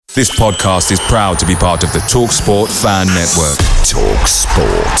This podcast is proud to be part of the TalkSport Fan Network.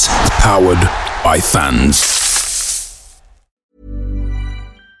 TalkSport. Powered by fans.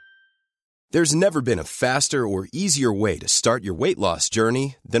 There's never been a faster or easier way to start your weight loss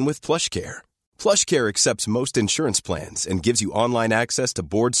journey than with PlushCare. PlushCare accepts most insurance plans and gives you online access to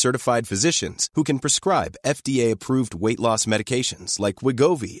board-certified physicians who can prescribe FDA-approved weight loss medications like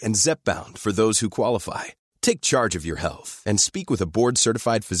Wegovy and Zepbound for those who qualify. Take charge of your health and speak with a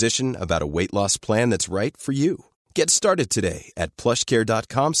board-certified physician about a weight loss plan that's right for you. Get started today at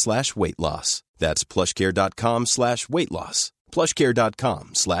plushcare.com/weight loss. That's plushcare.com/weight loss.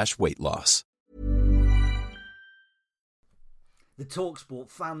 plushcare.com/weight loss. The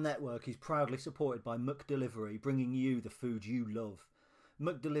TalkSport Fan Network is proudly supported by McDelivery, bringing you the food you love.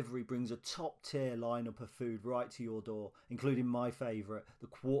 McDelivery brings a top-tier lineup of food right to your door, including my favourite, the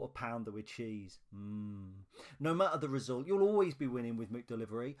Quarter Pounder with cheese. No matter the result, you'll always be winning with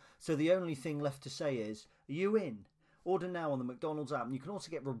McDelivery, so the only thing left to say is, are you in? Order now on the McDonald's app, and you can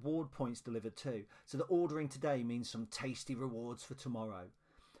also get reward points delivered too, so that ordering today means some tasty rewards for tomorrow.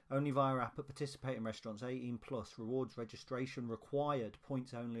 Only via app at participating restaurants. 18 plus. Rewards registration required.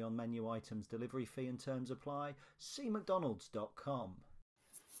 Points only on menu items. Delivery fee and terms apply. See mcdonalds.com.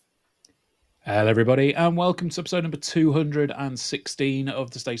 Hello everybody and welcome to episode number 216 of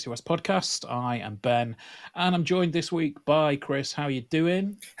the Stacey West podcast. I am Ben and I'm joined this week by Chris. How are you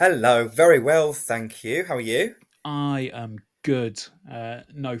doing? Hello, very well, thank you. How are you? I am good.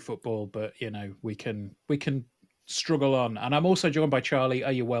 No football, but you know, we can struggle on. And I'm also joined by Charlie.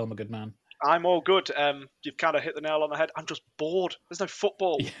 Are you well, my good man? I'm all good. You've kind of hit the nail on the head. I'm just bored. There's no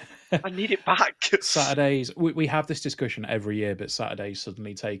football. I need it back. Saturdays, we have this discussion every year, but Saturdays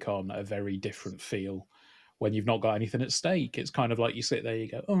suddenly take on a very different feel when you've not got anything at stake. It's kind of like you sit there, you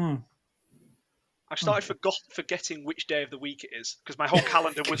go, oh. I started forgetting which day of the week it is because my whole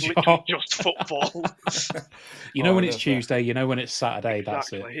calendar was literally just football. You know when it's Tuesday, you know when it's Saturday,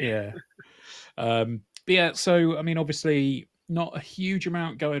 exactly. That's it. Yeah. But yeah, so, I mean, obviously, not a huge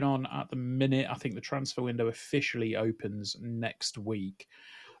amount going on at the minute. I think the transfer window officially opens next week.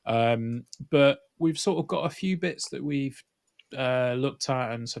 But we've sort of got a few bits that we've looked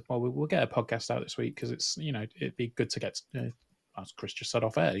at and said, well, we'll get a podcast out this week because it's, you know, it'd be good to get, as Chris just said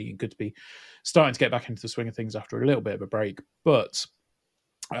off air, good to be starting to get back into the swing of things after a little bit of a break. But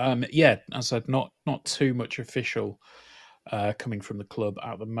yeah, as I said, not too much official coming from the club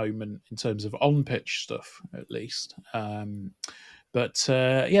at the moment in terms of on-pitch stuff, at least. But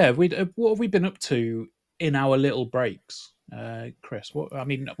yeah, what have we been up to in our little breaks, Chris?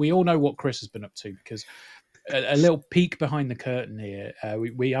 We all know what Chris has been up to because a little peek behind the curtain here.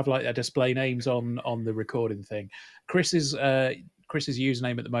 We have like a display names on the recording thing. Chris's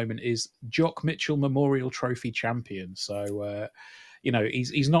username at the moment is Jock Mitchell Memorial Trophy Champion. So. You know,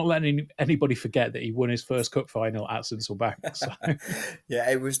 he's not letting anybody forget that he won his first cup final at Sincil Bank. So. Yeah,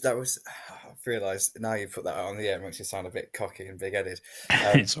 I've realised now you put that on the air, it makes you sound a bit cocky and big-headed.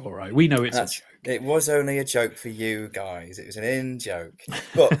 It's all right. We know it's a joke. It was only a joke for you guys. It was an in-joke.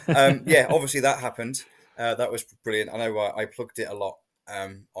 But, yeah, obviously that happened. That was brilliant. I know I plugged it a lot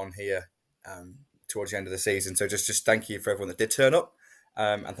on here towards the end of the season. So just thank you for everyone that did turn up.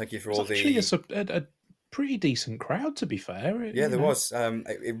 And thank you for all a pretty decent crowd, to be fair. Yeah, there was.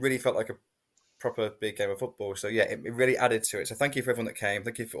 It really felt like a proper big game of football. So yeah, it really added to it. So thank you for everyone that came.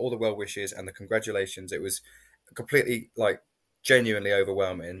 Thank you for all the well wishes and the congratulations. It was completely, like, genuinely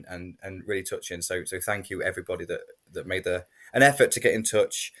overwhelming and really touching. So thank you everybody that made an effort to get in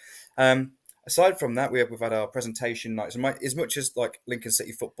touch. Aside from that, we've had our presentation nights. As much as like Lincoln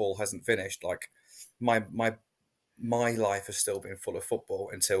City football hasn't finished, like my life has still been full of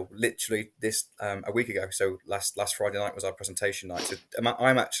football until literally this a week ago. So last Friday night was our presentation night. So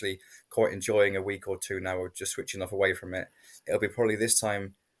I'm actually quite enjoying a week or two now of just switching off away from it. It'll be probably this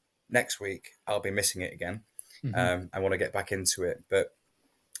time next week I'll be missing it again. I want to get back into it. But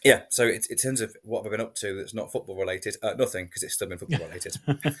yeah, so in terms of what I've been up to that's not football related, nothing, because it's still been football related.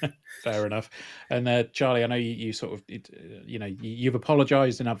 Fair enough. And Charlie, I know you sort of, you've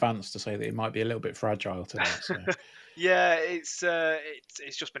apologised in advance to say that it might be a little bit fragile today. So. Yeah, it's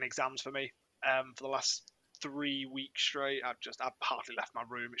just been exams for me for the last 3 weeks straight. I've hardly left my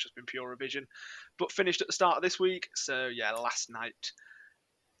room. It's just been pure revision, but finished at the start of this week. So yeah, last night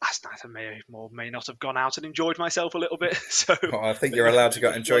I may not have gone out and enjoyed myself a little bit. So I think you're allowed to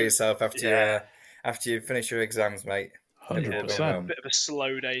go enjoy yourself after you finish your exams, mate. 100%. A bit of a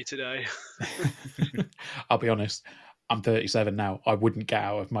slow day today. I'll be honest. I'm 37 now. I wouldn't get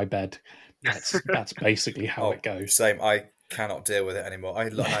out of my bed. That's basically how it goes. Same. I cannot deal with it anymore. I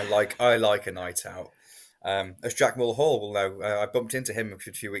like a night out. As Jack Mulhall will know, I bumped into him a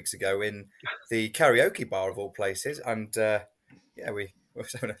few weeks ago in the karaoke bar of all places, and we were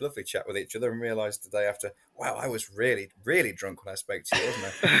having a lovely chat with each other and realised the day after, wow, I was really, really drunk when I spoke to you, wasn't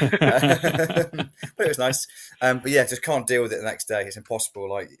I? But it was nice. But yeah, just can't deal with it the next day. It's impossible.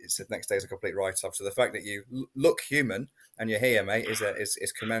 Like the next day is a complete write-off. So the fact that you look human and you're here, mate,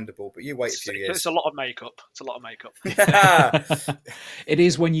 is commendable. But you wait a few years. It's a lot of makeup. It's a lot of makeup. It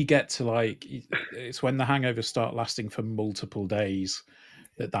is when you get to it's when the hangovers start lasting for multiple days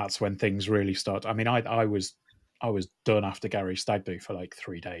that's when things really start. I mean, I was done after Gary Stag do for like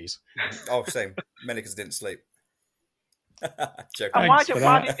 3 days. Oh, same. Mainly because I didn't sleep. Joking. And why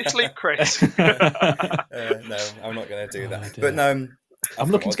didn't you sleep, Chris? No, I'm not going to do that. But no, I'm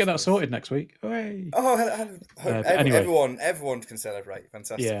looking to get that sorted next week. Hooray. Oh, anyway, everyone can celebrate.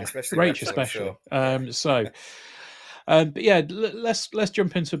 Fantastic, yeah, especially Rach, especially. Sure. But yeah, let's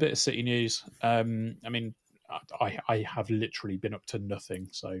jump into a bit of City news. I mean, I have literally been up to nothing,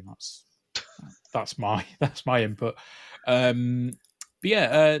 so that's my input. But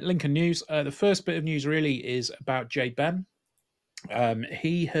yeah, Lincoln news. The first bit of news really is about Jay Ben.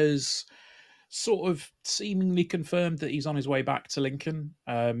 He has sort of seemingly confirmed that he's on his way back to Lincoln.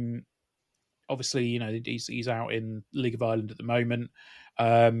 Obviously, you know, he's out in League of Ireland at the moment,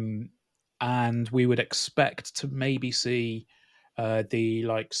 and we would expect to maybe see the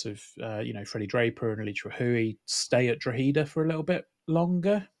likes of Freddie Draper and Elite Rahui stay at Drogheda for a little bit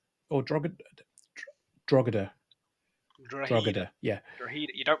longer, or Drogheda. Yeah.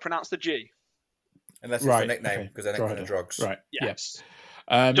 Drogheda. You don't pronounce the G. Unless it's a nickname, because they're nicknamed Drogs. Right, yes.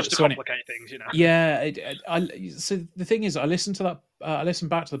 Yeah. Just to complicate things, you know. Yeah. So the thing is, I listened to that. I listened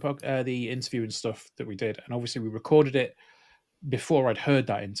back to the interview and stuff that we did, and obviously we recorded it before I'd heard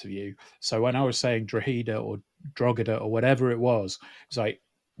that interview. So when I was saying Drogheda or Drogheda or whatever it was like,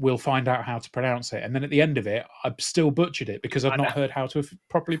 we'll find out how to pronounce it. And then at the end of it, I've still butchered it because I've not heard how to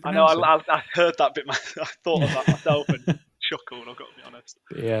properly pronounce it. I heard that bit. I thought of that myself and chuckled, I've got to be honest.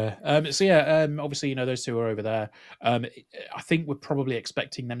 Yeah. Obviously, you know, those two are over there. I think we're probably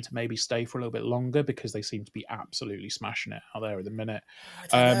expecting them to maybe stay for a little bit longer because they seem to be absolutely smashing it out there at the minute.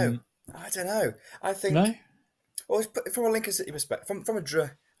 I don't know. I think... No? Well, from a Lincoln City perspective, from a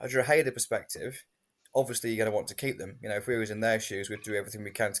Drogheda perspective, obviously you're going to want to keep them. You know, if we was in their shoes, we'd do everything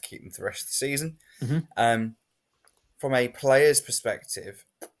we can to keep them for the rest of the season. Mm-hmm. From a player's perspective,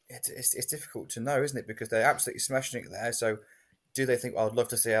 it's difficult to know, isn't it? Because they're absolutely smashing it there. So, do they think, well, I'd love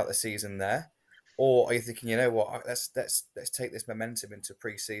to see out the season there, or are you thinking, you know what, let's take this momentum into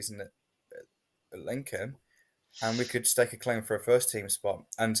pre-season at Lincoln, and we could stake a claim for a first team spot?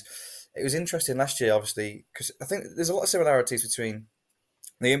 And it was interesting last year, obviously, because I think there's a lot of similarities between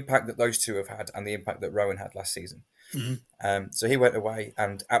the impact that those two have had and the impact that Rowan had last season. Mm-hmm. So he went away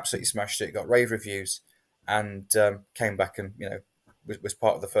and absolutely smashed it, got rave reviews, and came back and, you know, was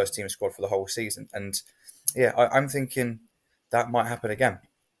part of the first team squad for the whole season. And yeah, I'm thinking that might happen again.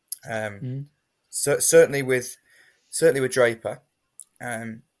 Certainly with Draper.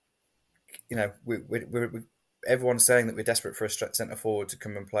 You know, we're everyone's saying that we're desperate for a centre forward to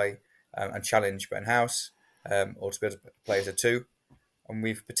come and play and challenge Ben House, or to be able to play as a two, and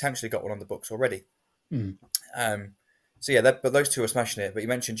we've potentially got one on the books already. So yeah, but those two are smashing it. But you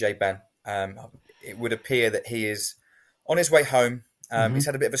mentioned Jay Ben. It would appear that he is on his way home. He's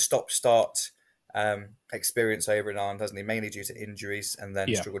had a bit of a stop-start experience over in Ireland, hasn't he? Mainly due to injuries, and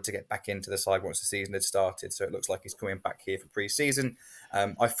then struggled to get back into the side once the season had started. So it looks like he's coming back here for pre-season.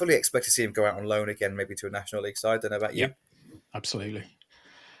 I fully expect to see him go out on loan again, maybe to a National League side. Don't know about you. Yeah, absolutely.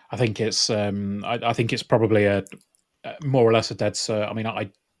 I think it's I think it's probably a more or less a dead cert. I mean, I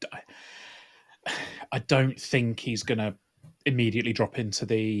don't think he's going to immediately drop into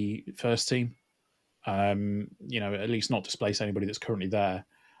the first team. You know, at least not displace anybody that's currently there.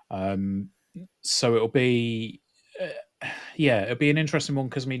 So it'll be, it'll be an interesting one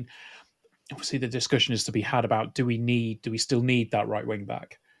because, I mean, obviously the discussion is to be had about do we still need that right wing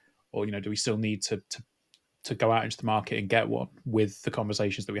back, or, you know, do we still need to go out into the market and get one, with the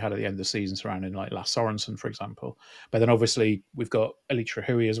conversations that we had at the end of the season surrounding like Lasse Sorensen, for example. But then obviously we've got Elite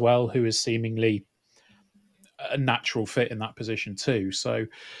Rahui as well, who is seemingly a natural fit in that position too. So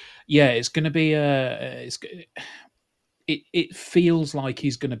yeah, it's going to be it feels like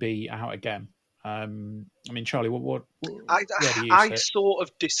he's going to be out again. I mean, Charlie, what where do you sit? Sort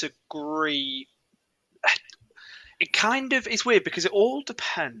of disagree. It kind of is weird because it all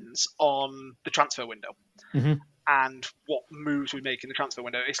depends on the transfer window and what moves we make in the transfer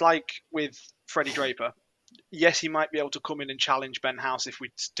window. It's like with Freddie Draper. Yes, he might be able to come in and challenge Ben House if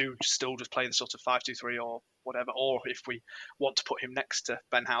we do still just play the sort of 5-2-3 or whatever, or if we want to put him next to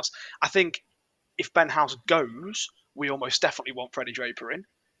Ben House. I think if Ben House goes, we almost definitely want Freddie Draper in,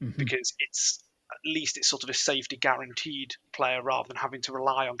 because it's at least it's sort of a safety guaranteed player rather than having to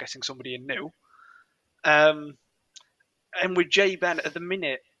rely on getting somebody in new. And with Jay Ben at the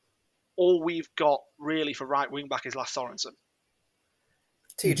minute, all we've got really for right wing back is Lars Sorensen.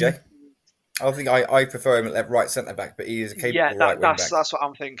 TJ. I think I prefer him at right centre back, but he is a capable right wing back. That's what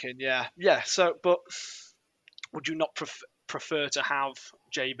I'm thinking. Yeah. So, but would you not prefer to have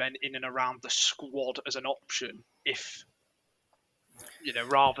Jay Ben in and around the squad as an option, if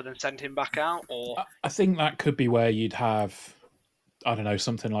rather than send him back out? Or I think that could be where you'd have, I don't know,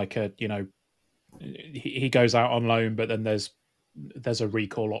 something like he goes out on loan, but then there's a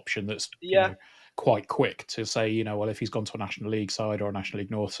recall option that's quite quick to say, well, if he's gone to a National League side or a National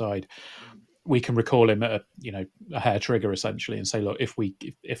League North side, we can recall him at a hair trigger essentially, and say, look,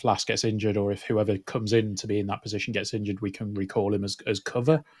 if Lass gets injured, or if whoever comes in to be in that position gets injured, we can recall him as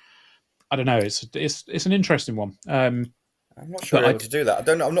cover. I don't know. It's an interesting one. I'm not sure how to do that. I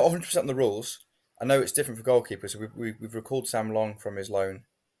don't know. I'm not 100% on the rules. I know it's different for goalkeepers. We've recalled Sam Long from his loan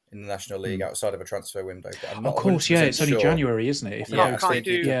in the National League outside of a transfer window. But I'm not of course, yeah, it's only January, isn't it? I think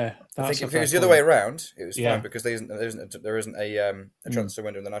if it was the other way around, it was fine, because there isn't a transfer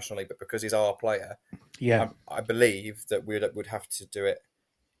window in the National League, but because he's our player, I believe that we would have to do it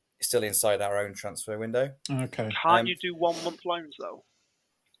still inside our own transfer window. Okay. Can't you do 1 month loans though?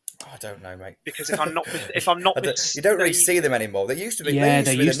 I don't know, mate. Because if I'm not, you don't really see them anymore. They used to be. Yeah,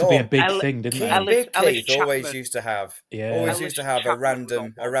 they used to be a big thing, didn't they? Big Keith always used to have. Used to have a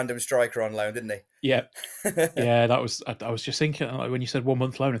random striker on loan, didn't he? Yeah, yeah. That was. I was just thinking, like, when you said 1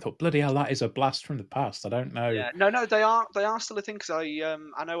 month loan, I thought, bloody hell, that is a blast from the past. I don't know. Yeah, no, they are still a thing, because I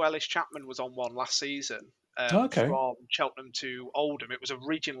know Ellis Chapman was on one last season. From Cheltenham to Oldham. It was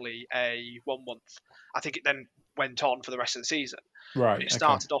originally a 1 month. I think it then went on for the rest of the season. Right. But it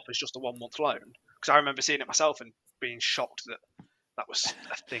started off as just a 1 month loan, because I remember seeing it myself and being shocked that was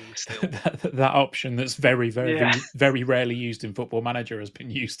a thing still. that option that's very, very, very rarely used in Football Manager has been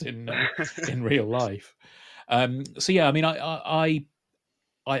used in real life. So yeah, I mean, I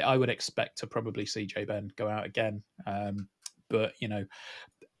would expect to probably see Jay Ben go out again, but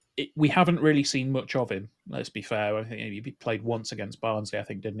we haven't really seen much of him. Let's be fair. I think he played once against Barnsley, I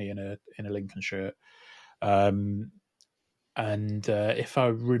think, didn't he, in a Lincoln shirt? And if I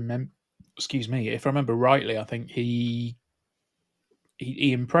remember rightly, I think he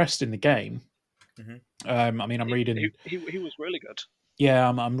impressed in the game. I mean, I'm reading. He was really good. Yeah,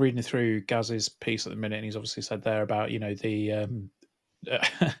 I'm reading through Gaz's piece at the minute, and he's obviously said there about the.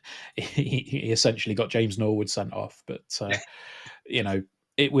 He essentially got James Norwood sent off, but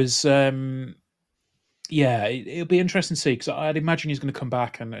it was. It'll be interesting to see, because I'd imagine he's going to come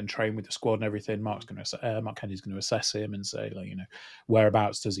back and train with the squad and everything. Mark Kennedy's going to assess him and say, like,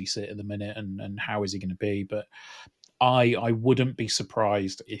 whereabouts does he sit at the minute, and how is he going to be? But I wouldn't be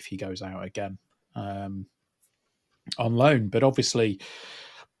surprised if he goes out again on loan. But obviously,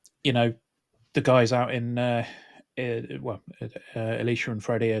 the guys out in Alicia and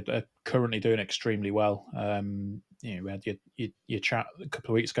Freddie are currently doing extremely well. We had your chat a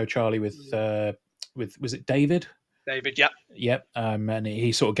couple of weeks ago, Charlie, with was it David? David, yep. Yep. And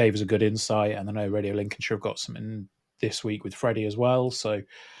he sort of gave us a good insight. And I know Radio Lincolnshire have got something this week with Freddie as well. So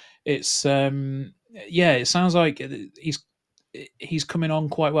it's it sounds like he's coming on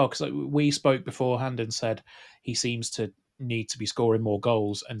quite well, because we spoke beforehand and said he seems to need to be scoring more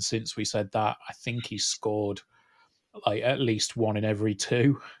goals. And since we said that, I think he's scored like at least one in every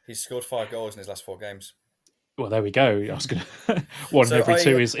two. He's scored 5 goals in his last 4 games. Well, there we go. I was going to one in every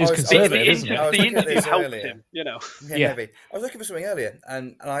two is conservative, isn't it? The interview helped him, Yeah, maybe. I was looking for something earlier,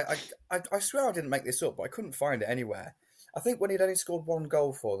 and I swear I didn't make this up, but I couldn't find it anywhere. I think when he'd only scored 1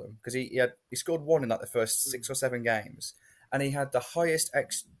 goal for them, because he scored 1 in like the first 6 or 7 games, and he had the highest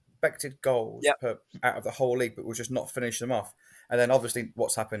expected goals out of the whole league, but was just not finishing them off. And then obviously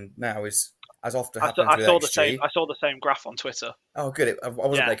what's happened now is, as often happens with XG. I saw the same graph on Twitter. Oh, good. I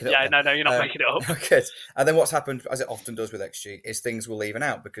wasn't making it up. Yeah, no, you're not making it up. Good. And then what's happened, as it often does with XG, is things will even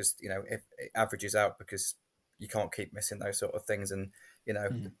out, because if it averages out, because you can't keep missing those sort of things. And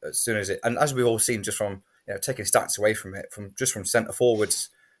as soon as and as we've all seen, just from taking stats away from it, from centre forwards,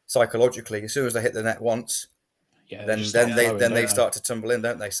 psychologically, as soon as they hit the net once, then they start to tumble in,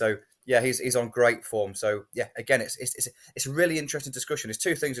 don't they? So. Yeah, he's on great form. So yeah, again, it's a really interesting discussion. There's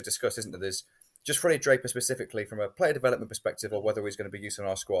 2 things to discuss, isn't there? There's just Freddie Draper specifically from a player development perspective, or whether he's going to be used in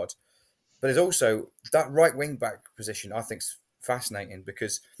our squad. But there's also that right wing back position. I think's fascinating,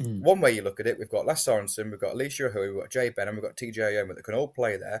 because one way you look at it, we've got Lars Sorensen, we've got Alicia Hu, we've got Jay Ben, and we've got TJ Omer that can all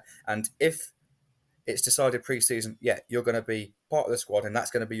play there. And if it's decided pre-season, you're going to be part of the squad and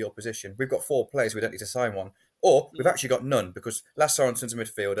that's going to be your position. We've got 4 players, we don't need to sign one. Or we've actually got none because Lasse Sorensen's a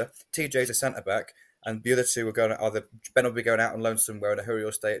midfielder, TJ's a centre-back, and the other 2 are going either Ben will be going out on loan somewhere and Ahuri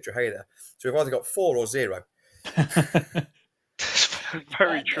will stay at Drogheda. So we've either got 4 or 0.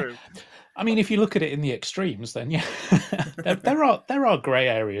 Very true. I mean, if you look at it in the extremes, then there are grey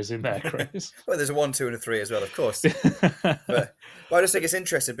areas in there, Chris. Well, there's a 1, 2, and a 3 as well, of course. but I just think it's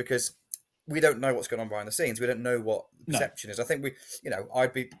interesting because we don't know what's going on behind the scenes. We don't know what the perception is. I think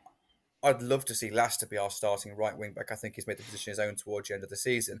I'd love to see Lass to be our starting right wing back. I think he's made the position his own towards the end of the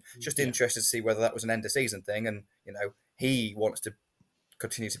season. Just interested to see whether that was an end of season thing, and he wants to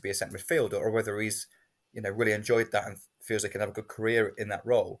continue to be a centre midfielder, or whether he's really enjoyed that and feels like he can have a good career in that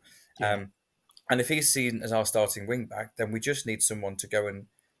role. Yeah. And if he's seen as our starting wing back, then we just need someone to go and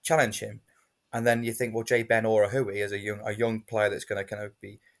challenge him. And then you think, well, Jay Ben or Ahuri as a young player that's going to kind of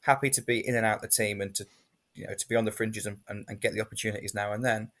be happy to be in and out of the team and to be on the fringes and get the opportunities now and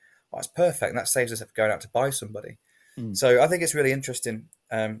then. Well, that's perfect. And that saves us going out to buy somebody. So I think it's really interesting.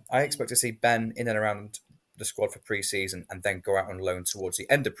 I expect to see Ben in and around the squad for pre-season and then go out on loan towards the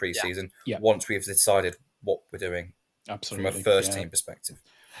end of pre-season once we've decided what we're doing. Absolutely. From a first team perspective.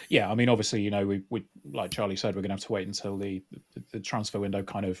 Yeah, I mean, obviously, we like Charlie said, we're going to have to wait until the transfer window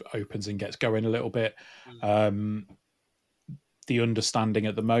kind of opens and gets going a little bit. The understanding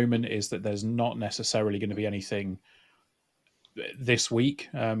at the moment is that there's not necessarily going to be anything this week,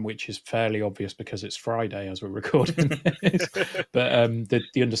 which is fairly obvious because it's Friday as we're recording this. But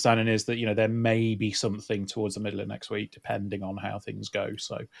the understanding is that there may be something towards the middle of next week, depending on how things go.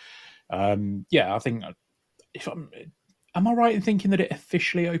 So, I think am I right in thinking that it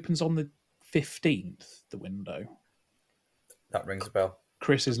officially opens on the 15th, the window? That rings a bell.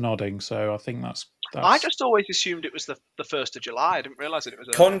 Chris is nodding, so I think that's... I just always assumed it was the 1st of July. I didn't realise it was...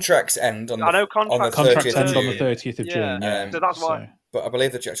 Contracts end on the 30th of June, So that's why... But I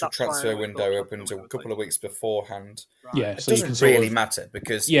believe the actual transfer window opens a couple of weeks beforehand. Right. Yeah, so it doesn't really matter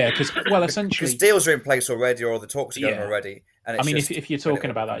because... Yeah, essentially... Because deals are in place already or the talks are going already. And I mean, if you're talking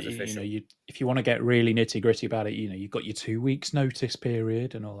about that, if you want to get really nitty-gritty about it, you've got your 2 weeks notice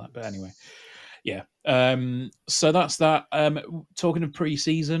period and all that. But anyway... Yeah. So that's that. Talking of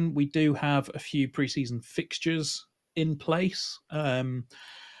pre-season, we do have a few pre-season fixtures in place.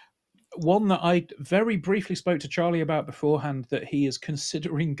 One that I very briefly spoke to Charlie about beforehand that he is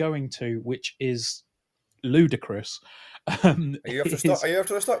considering going to, which is ludicrous. Are you up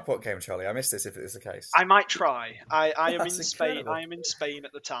to the Stockport game, Charlie? I missed this if it is the case. I might try. I am in Spain. Incredible. I am in Spain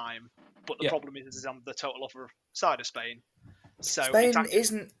at the time, but the problem is I'm the total other side of Spain. So Spain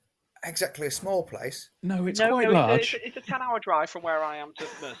isn't exactly a small place. No, it's quite large. It's a 10-hour drive from where I am to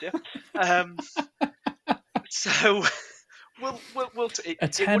Murcia. So we'll a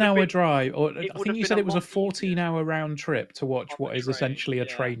 10-hour drive, or I think you said it was a 14-hour round trip to watch what is essentially a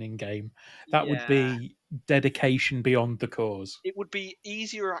training game. That would be dedication beyond the cause. It would be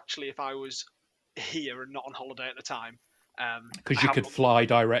easier actually if I was here and not on holiday at the time. Because you could fly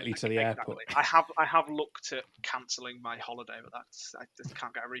directly to the airport. I have looked at cancelling my holiday, but I just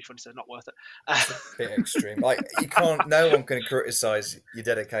can't get a refund, so it's not worth it. It's a bit extreme. No one can criticise your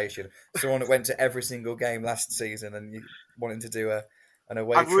dedication. Someone that went to every single game last season and you wanted to do an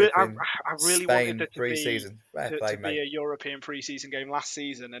away trip in really Spain wanted it pre-season. To be a European pre-season game last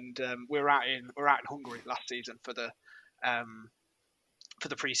season, and we're out in Hungary last season for the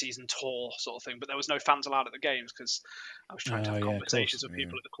pre-season tour sort of thing, but there was no fans allowed at the games because I was trying to have conversations with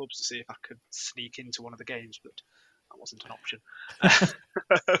people at the clubs to see if I could sneak into one of the games, but that wasn't an option.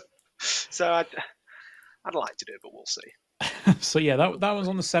 So I'd like to do it, but we'll see. So yeah, that was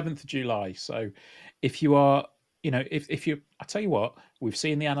on the 7th of July. So if you are, if you, I tell you what, we've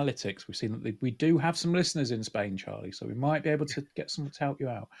seen the analytics. We've seen that we do have some listeners in Spain, Charlie. So we might be able to get someone to help you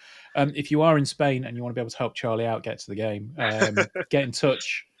out. If you are in Spain and you want to be able to help Charlie out, get to the game, get in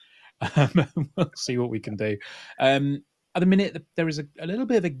touch. We'll see what we can do. At the minute, there is a little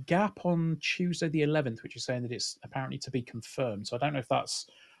bit of a gap on Tuesday the 11th, which is saying that it's apparently to be confirmed. So I don't know if that's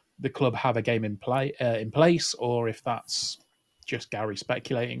the club have a game in place, or if that's just Gary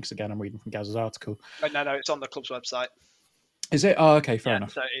speculating. Because again, I'm reading from Gaz's article. No, it's on the club's website. Is it? Oh, okay, fair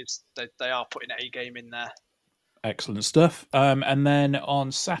enough. So they are putting a game in there. Excellent stuff. And then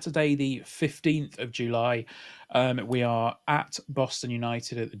on Saturday, the 15th of July, we are at Boston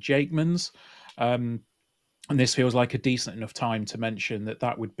United at the Jakemans. And this feels like a decent enough time to mention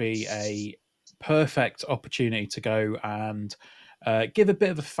that would be a perfect opportunity to go and give a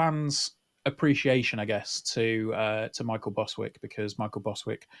bit of a fan's appreciation, I guess, to Michael Bostwick, because Michael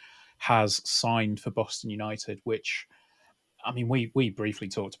Bostwick has signed for Boston United, which I mean, we briefly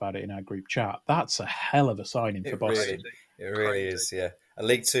talked about it in our group chat. That's a hell of a signing for Boston. It really is, yeah. A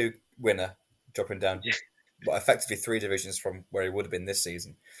League Two winner dropping down, effectively 3 divisions from where he would have been this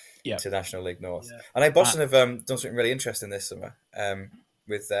season to National League North. Yeah. I know Boston have done something really interesting this summer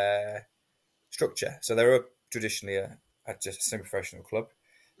with their structure. So they're traditionally just a semi-professional club,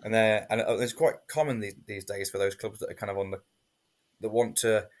 and it's quite common these days for those clubs that are kind of on that want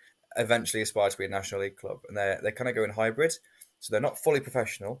to eventually aspire to be a National League club, and they kind of go in hybrid. So they're not fully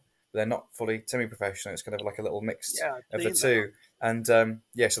professional, but they're not fully semi-professional. It's kind of like a little mix of the two. And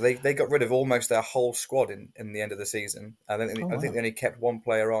so they got rid of almost their whole squad in the end of the season. I think they only kept one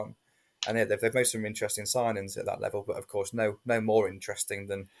player on, and they've made some interesting signings at that level. But of course, no more interesting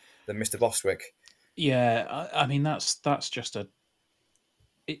than Mr. Bostwick. Yeah, I mean that's just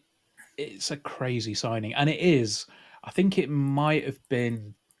it's a crazy signing, and it is. I think it might have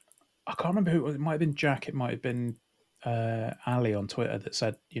been. I can't remember who it might have been. Jack. It might have been Ali on Twitter that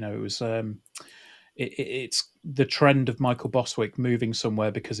said, it was it's the trend of Michael Bostwick moving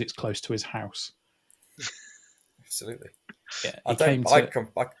somewhere because it's close to his house. Absolutely. Yeah, I don't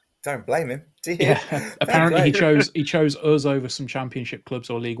blame him. Do you? Yeah, apparently he chose us over some Championship clubs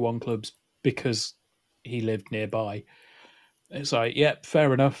or League One clubs because he lived nearby. It's like,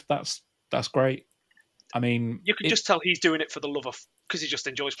 fair enough. That's great. I mean, you can just tell he's doing it for the love of, because he just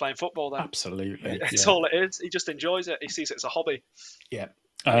enjoys playing football. Then absolutely, that's all it is. He just enjoys it. He sees it as a hobby. Yeah,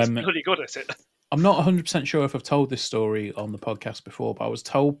 he's bloody good at it. I'm not 100% sure if I've told this story on the podcast before, but I was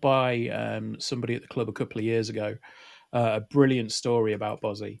told by somebody at the club a couple of years ago a brilliant story about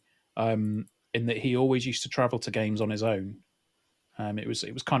Bozzy, in that he always used to travel to games on his own. It was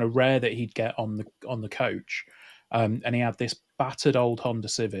kind of rare that he'd get on the coach, and he had this battered old Honda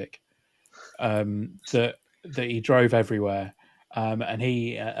Civic that he drove everywhere. And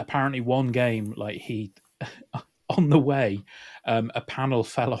he apparently one game, like he on the way, a panel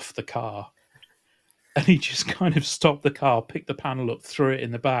fell off the car. And he just kind of stopped the car, picked the panel up, threw it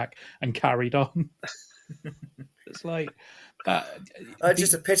in the back, and carried on. It's like that. That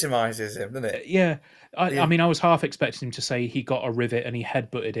just epitomises him, doesn't it? Yeah. I mean, I was half expecting him to say he got a rivet and he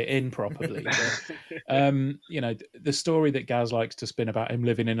headbutted it in properly. But, the story that Gaz likes to spin about him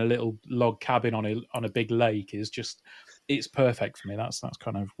living in a little log cabin on a big lake is just, it's perfect for me. That's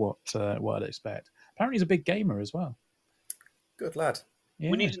kind of what I'd expect. Apparently, he's a big gamer as well. Good lad. Yeah.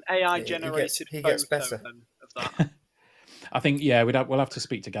 We need an AI-generated he gets better of that. I think, we'll have to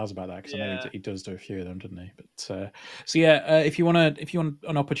speak to Gaz about that because I know he does do a few of them, doesn't he? But if you want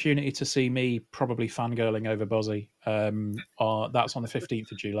an opportunity to see me probably fangirling over Bozzy, that's on the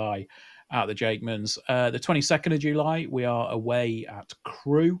 15th of July at the Jakemans. The 22nd of July we are away at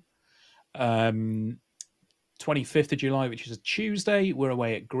Crewe. 25th of July, which is a Tuesday, we're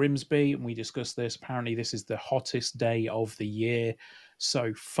away at Grimsby, and we discussed this. Apparently, this is the hottest day of the year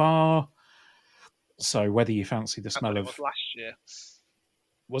so far. So whether you fancy the smell of last year,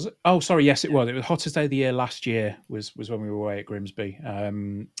 was it? Oh, sorry, yes, it was. It was the hottest day of the year last year. Was when we were away at Grimsby.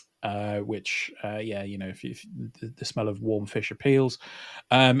 Which if the smell of warm fish appeals.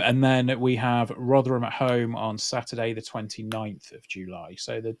 And then we have Rotherham at home on Saturday, the 29th of July.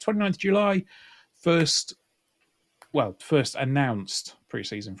 So the 29th of July, first announced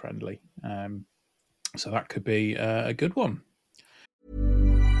pre-season friendly. So that could be a good one.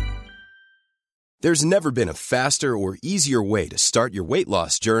 There's never been a faster or easier way to start your weight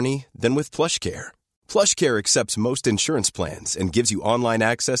loss journey than with PlushCare. PlushCare accepts most insurance plans and gives you online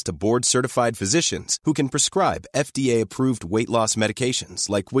access to board-certified physicians who can prescribe FDA-approved weight loss medications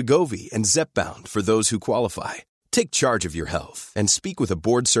like Wegovy and Zepbound for those who qualify. Take charge of your health and speak with a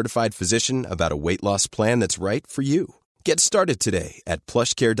board-certified physician about a weight loss plan that's right for you. Get started today at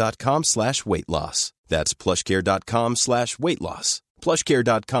plushcare.com/weight-loss. That's plushcare.com/weight-loss.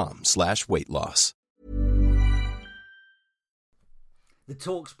 plushcare.com/weight-loss. The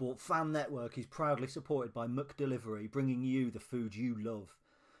TalkSport Fan Network is proudly supported by McDelivery, bringing you the food you love.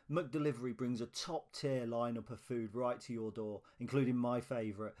 McDelivery brings a top-tier lineup of food right to your door, including my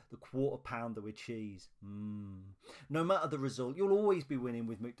favourite, the Quarter Pounder with cheese. No matter the result, you'll always be winning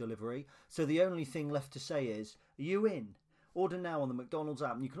with McDelivery, so the only thing left to say is, are you in? Order now on the McDonald's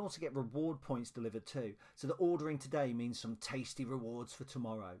app, and you can also get reward points delivered too, so that ordering today means some tasty rewards for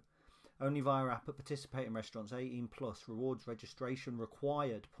tomorrow. Only via app at participating restaurants. 18 plus. Rewards registration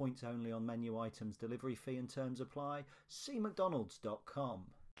required. Points only on menu items. Delivery fee and terms apply. See mcdonalds.com.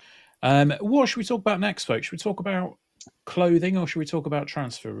 What should we talk about next, folks? Should we talk about clothing or should we talk about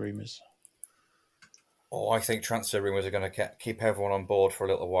transfer rumours? Oh, I think transfer rumours are going to keep everyone on board for a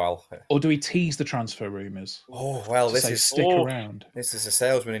little while. Or do we tease the transfer rumours? Oh well, to say stick around. This is a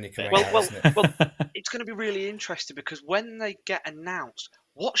salesman in you coming out, isn't it? Well, it's going to be really interesting because when they get announced,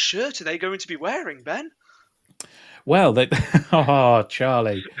 what shirt are they going to be wearing, Ben? Well, oh,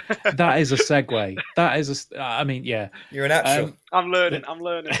 Charlie, that is a segue. That is I mean, yeah. You're an natural. I'm learning.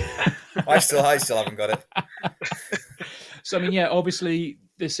 I still haven't got it. So, I mean, yeah, obviously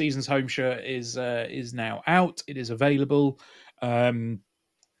this season's home shirt is now out. It is available.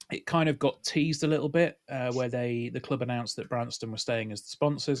 It kind of got teased a little bit where the club announced that Branston were staying as the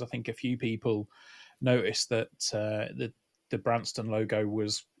sponsors. I think a few people noticed that the Branston logo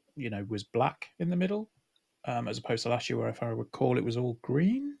was black in the middle, as opposed to last year where, if I recall, it was all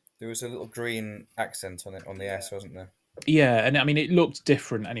green. There was a little green accent on it on the S, wasn't there? Yeah, and I mean it looked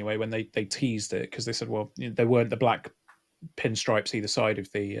different anyway when they teased it, because they said, well, they weren't the black pinstripes either side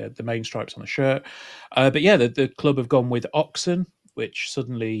of the main stripes on the shirt. But yeah, the club have gone with Oxen, which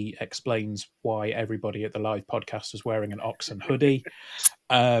suddenly explains why everybody at the live podcast was wearing an Oxen hoodie.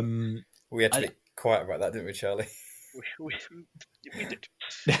 We had to be quiet about that, didn't we, Charlie? We did.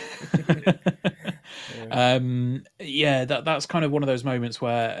 Yeah, that's kind of one of those moments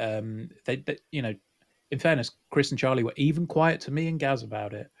where they in fairness, Chris and Charlie were even quiet to me and Gaz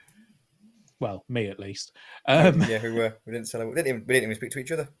about it. Well, me at least. Yeah, we didn't even speak to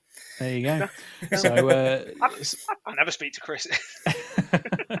each other. There you go. So I never speak to Chris.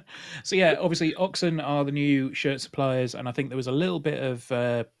 So yeah, obviously Oxen are the new shirt suppliers, and I think there was a little bit of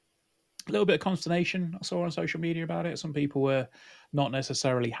consternation I saw on social media about it. Some people were not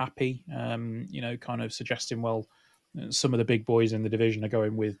necessarily happy, kind of suggesting, well, some of the big boys in the division are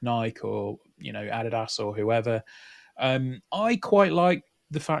going with Nike or Adidas or whoever. I quite like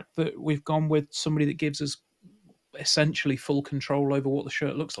the fact that we've gone with somebody that gives us essentially full control over what the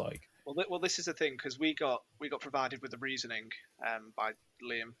shirt looks like. Well, this is the thing, because we got provided with the reasoning by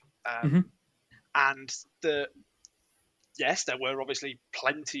Liam, and yes, there were obviously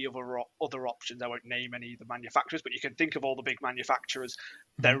plenty of other options. I won't name any of the manufacturers, but you can think of all the big manufacturers.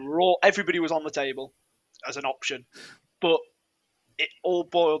 Everybody was on the table as an option, but it all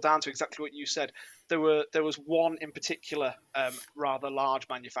boiled down to exactly what you said. There was one in particular, rather large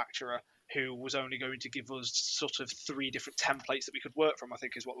manufacturer, who was only going to give us sort of 3 different templates that we could work from, I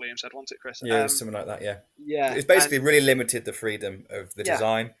think is what Liam said, wasn't it, Chris? Yeah, something like that, yeah. Yeah. It's basically really limited the freedom of the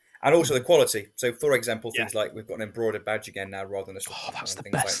design and also the quality. So, for example, things like we've got an embroidered badge again now rather than a switch. Oh, that's the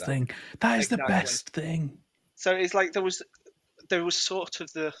best thing. That is the best thing. So it's like there was sort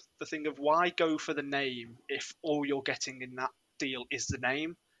of the thing of, why go for the name if all you're getting in that deal is the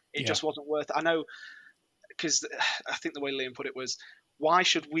name? It just wasn't worth it. I know, because I think the way Liam put it was, why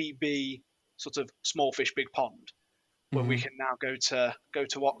should we be sort of small fish, big pond, when we can now go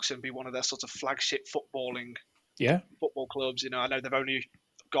to Oxen, be one of their sort of flagship football clubs? I know they've only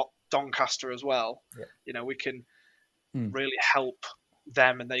got Doncaster as well. Yeah. We can really help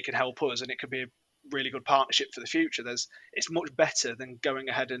them and they can help us, and it could be a really good partnership for the future. It's much better than going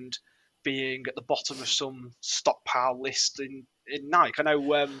ahead and being at the bottom of some stockpile list in Nike. I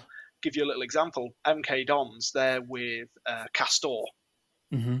know, give you a little example, MK Dons, they're with Castor,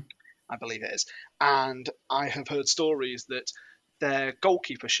 I believe it is, and I have heard stories that their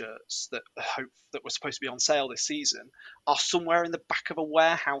goalkeeper shirts that were supposed to be on sale this season are somewhere in the back of a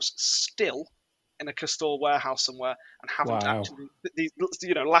warehouse still, in a Castor warehouse somewhere, and haven't actually,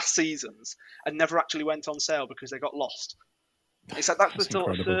 last season's, and never actually went on sale because they got lost. It's like that's the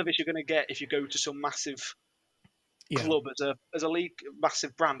sort of service you're going to get if you go to some massive club as a league,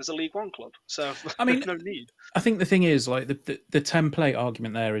 massive brand as a League One club. So I mean, no need. I think the thing is, like, the template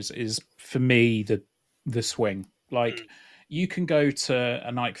argument there is for me the swing. Like, you can go to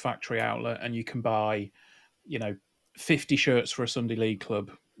a Nike factory outlet and you can buy 50 shirts for a Sunday League club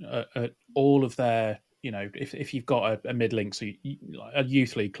at all of their, if you've got a mid-link, so a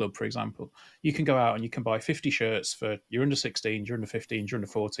youth league club, for example, you can go out and you can buy 50 shirts for your under 16s, your under 15s, your under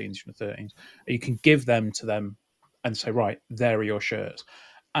 14s, your under 13s. You can give them to them and say, right, there are your shirts.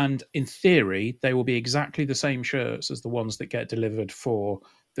 And in theory, they will be exactly the same shirts as the ones that get delivered for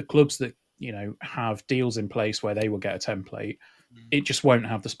the clubs that, have deals in place where they will get a template. It just won't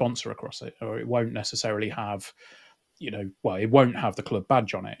have the sponsor across it, or it won't necessarily have, it won't have the club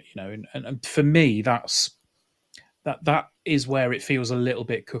badge on it, and for me, that is where it feels a little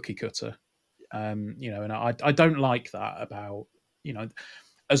bit cookie cutter. And I don't like that about,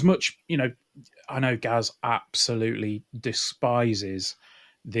 as much, I know Gaz absolutely despises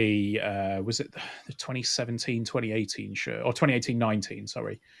the was it the 2017-2018 shirt, or 2018-19,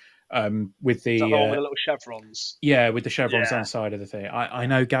 sorry, with the with the little chevrons. Yeah, with the chevrons on the side of the thing. I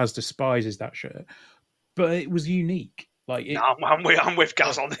know Gaz despises that shirt, but it was unique. Like No, I'm with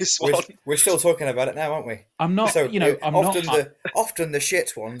Gaz on this one. We're still talking about it now, aren't we? I'm not, So I'm often not. often the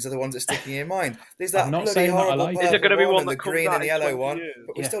shit ones are the ones that stick in your mind. There's I'm that not bloody saying that I horrible like Is there purple going to be one one and the that comes green out and in yellow 20 one, years?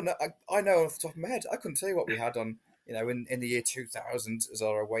 but we still know. I know off the top of my head, I couldn't tell you what we had on, in the year 2000 as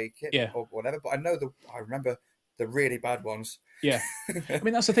our away kit or whatever. But I remember the really bad ones. Yeah, I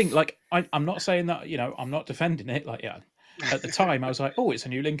mean that's the thing. Like, I'm not saying that I'm not defending it. Like, yeah, at the time I was like, oh, it's a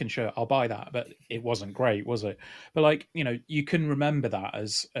new Lincoln shirt, I'll buy that, but it wasn't great, was it? But like, you can remember that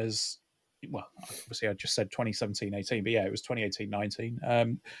as well. Obviously, I just said 2017-18, but yeah, it was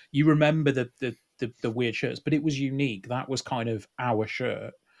 2018-19. You remember the weird shirts, but it was unique. That was kind of our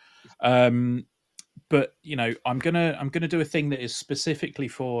shirt. But I'm gonna do a thing that is specifically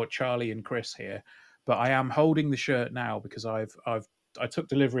for Charlie and Chris here. But I am holding the shirt now because I took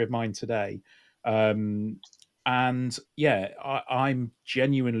delivery of mine today, and yeah, I'm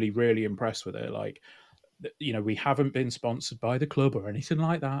genuinely really impressed with it. Like, we haven't been sponsored by the club or anything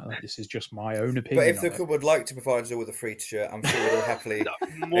like that. Like, this is just my own But opinion if the on it. club would like to provide us all with a free shirt, I'm sure we'd all happily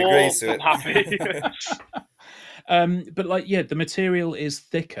More agree to than it. happy. But like, yeah, the material is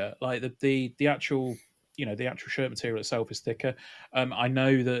thicker. Like the actual, the actual shirt material itself is thicker. I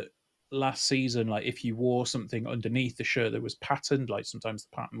know that last season, like if you wore something underneath the shirt that was patterned, like sometimes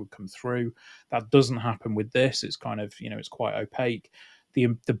the pattern would come through. That doesn't happen with this. It's kind of, it's quite opaque.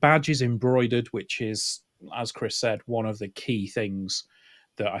 The badge is embroidered, which is, as Chris said, one of the key things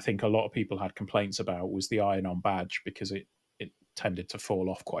that I think a lot of people had complaints about was the iron-on badge because it tended to fall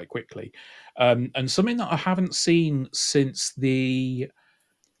off quite quickly. And something that I haven't seen since the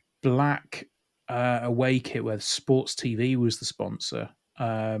black away kit where Sports TV was the sponsor.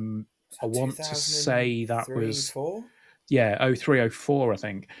 I want to say that 2003, was 4? 0304, I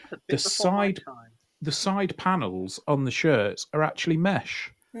think. A The bit before my side time. the side panels on the shirts are actually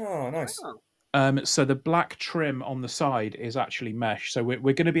mesh. Oh, nice. So the black trim on the side is actually mesh. So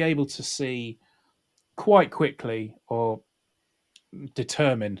we're going to be able to see quite quickly, or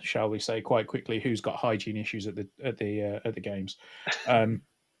determine, shall we say, quite quickly, who's got hygiene issues at the games.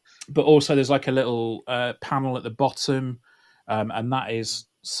 But also, there's like a little panel at the bottom, and that is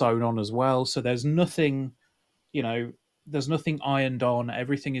sewn on as well. So there's nothing, there's nothing ironed on.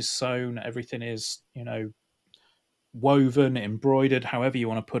 Everything is sewn. Everything is, woven, embroidered, however you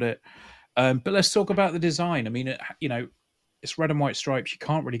want to put it. But let's talk about the design. I mean, it's red and white stripes. You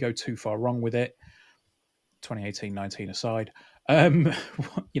can't really go too far wrong with it. 2018-19 aside,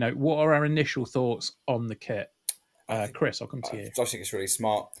 what are our initial thoughts on the kit? Chris, I'll come to you. I think it's really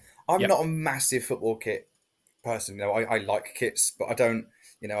smart. I'm not a massive football kit person. I like kits, but I don't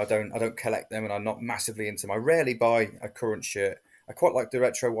collect them, and I'm not massively into them. I rarely buy a current shirt. I quite like the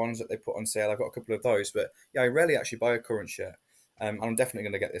retro ones that they put on sale. I've got a couple of those, but yeah, I rarely actually buy a current shirt. And I'm definitely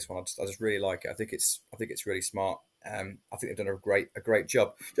going to get this one. I just really like it. I think it's really smart. I think they've done a great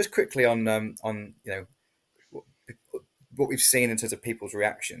job. Just quickly on what we've seen in terms of people's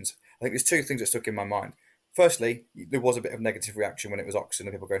reactions. I think there's two things that stuck in my mind. Firstly, there was a bit of negative reaction when it was Oxen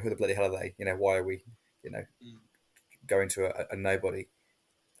and people going, "Who the bloody hell are they? Why are we, going to a nobody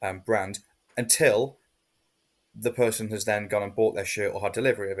brand?" Until the person has then gone and bought their shirt or had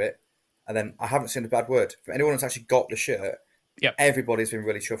delivery of it, and then I haven't seen a bad word from anyone that's actually got the shirt. Yep. Everybody's been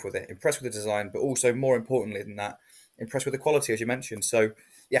really chuffed with it, impressed with the design, but also more importantly than that, impressed with the quality, as you mentioned. So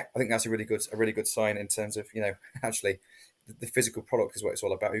yeah, I think that's a really good sign in terms of actually the physical product is what it's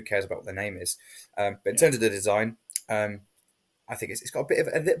all about. Who cares about what the name is? But in terms of the design, I think it's got a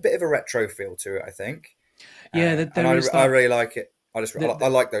bit of a retro feel to it. I think. Yeah, I really like it. I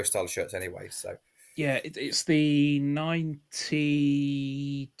like those style shirts anyway. So. Yeah, it's the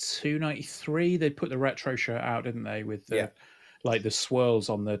 92, 93. They put the retro shirt out, didn't they? With the like the swirls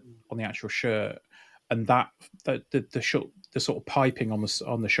on the actual shirt, and that the sort of piping on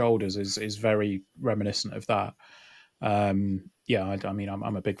the shoulders is very reminiscent of that. Yeah, I mean,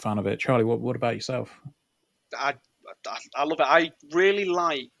 I'm a big fan of it. Charlie, what about yourself? I love it. I really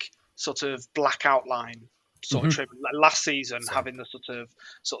like sort of black outline sort of trim. Last season, having the sort of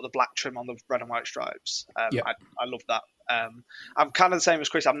the black trim on the red and white stripes. I love that. I'm kind of the same as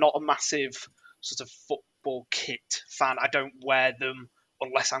Chris. I'm not a massive sort of football kit fan. I don't wear them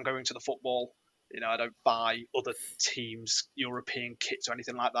unless I'm going to the football. I don't buy other teams' European kits or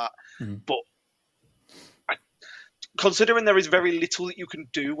anything like that. But considering there is very little that you can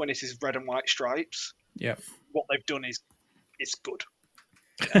do when it is red and white stripes, what they've done is good.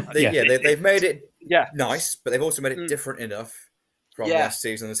 They've made it nice, but they've also made it different enough from last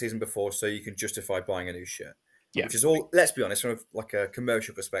season and the season before, so you can justify buying a new shirt. Yeah. Which is all. Let's be honest, from a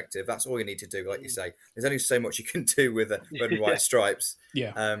commercial perspective, that's all you need to do. Like you say, there's only so much you can do with red and white stripes.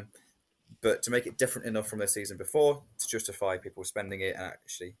 Yeah. but to make it different enough from the season before to justify people spending it. And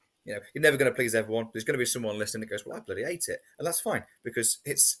actually, you're never going to please everyone. There's going to be someone listening that goes, "Well, I bloody hate it," and that's fine because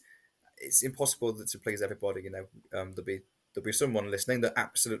it's impossible to please everybody. There'll be someone listening that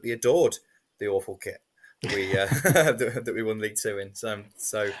absolutely adored the awful kit that we that we won League Two in. So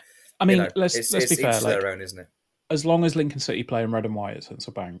I mean, let's it's be fair. each their own, isn't it? As long as Lincoln City play in red and white at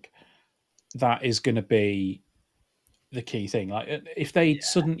Central Bank, that is going to be the key thing. Like if they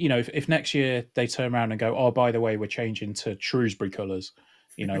if next year they turn around and go, oh, by the way, we're changing to Shrewsbury colours,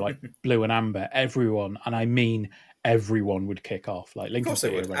 like blue and amber, everyone, and I mean everyone, would kick off. Like Lincoln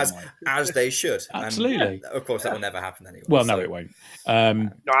City would, as they should. Absolutely. And of course, that will never happen anyway. Well, no, it won't. No,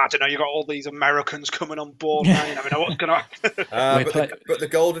 I don't know. You got all these Americans coming on board now. You never know what's going to happen. But the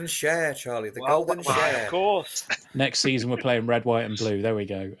golden share, Charlie, the golden share. Of course. Next season we're playing red, white, and blue. There we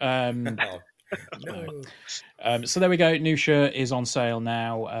go. No. So there we go. New shirt is on sale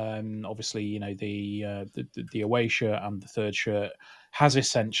now. Obviously, the away shirt and the third shirt has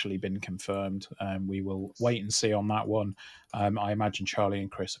essentially been confirmed. We will wait and see on that one. I imagine Charlie and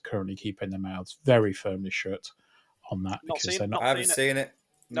Chris are currently keeping their mouths very firmly shut on that I haven't seen it.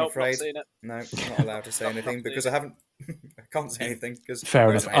 I'm afraid. Not seen it. No, I'm not allowed to say anything because I haven't. I can't say anything because fair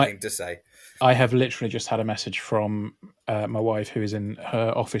there's enough. Not anything to say. I have literally just had a message from my wife, who is in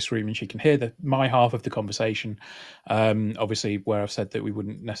her office room, and she can hear my half of the conversation. Obviously, where I've said that we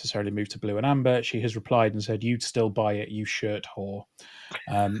wouldn't necessarily move to blue and amber, she has replied and said, "You'd still buy it, you shirt whore."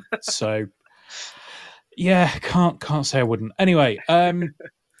 So, yeah, can't say I wouldn't. Anyway.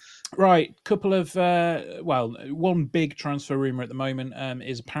 Right, couple of one big transfer rumor at the moment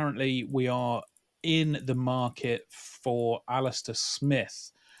is apparently we are in the market for Alistair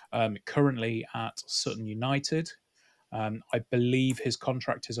Smith, currently at Sutton United. I believe his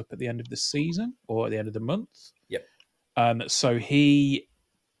contract is up at the end of the season or at the end of the month. Yep. So he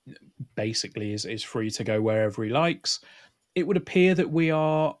basically is free to go wherever he likes. It would appear that we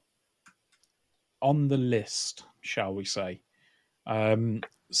are on the list, shall we say?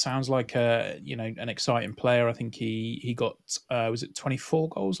 Sounds like an exciting player. I think he got was it 24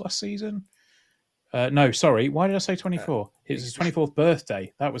 goals last season? No, sorry. Why did I say 24? It was his 24th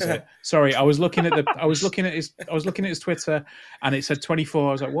birthday. That was it. Sorry, I was looking at his Twitter, and it said 24.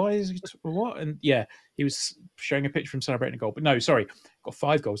 I was like, why is he what? And yeah, he was showing a picture of him celebrating a goal. But no, sorry, got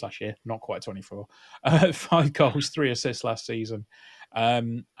 5 goals last year. Not quite 24. 5 goals, 3 assists last season,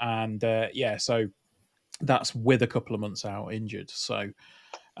 so that's with a couple of months out injured. So.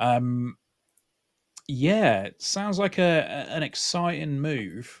 It sounds like an exciting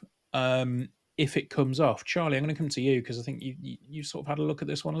move if it comes off. Charlie, I'm going to come to you because I think you sort of had a look at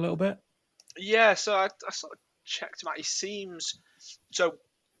this one a little bit. Yeah, so I sort of checked him out. He seems so.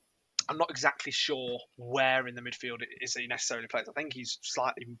 I'm not exactly sure where in the midfield it is he necessarily plays. I think he's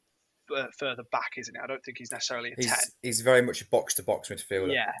slightly further back, isn't he? I don't think he's necessarily a 10. He's very much a box-to-box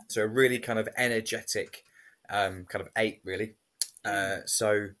midfielder. Yeah. So a really kind of energetic kind of 8, really.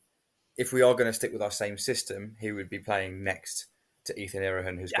 So if we are going to stick with our same system, he would be playing next to Ethan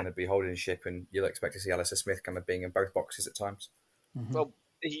Irahan, who's going to be holding the ship, and you'll expect to see Alistair Smith kind of being in both boxes at times. Mm-hmm. Well,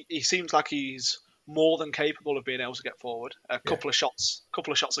 he seems like he's more than capable of being able to get forward. A couple of shots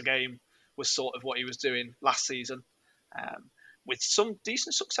a game was sort of what he was doing last season, with some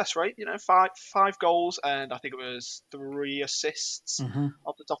decent success rate. 5 goals and I think it was 3 assists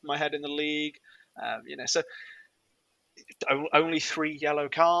off the top of my head in the league. So. Only 3 yellow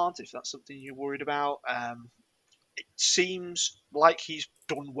cards, if that's something you're worried about. It seems like he's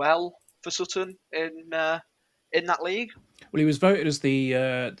done well for Sutton in that league. Well, he was voted as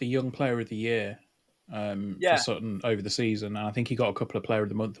the Young Player of the Year for Sutton over the season, and I think he got a couple of Player of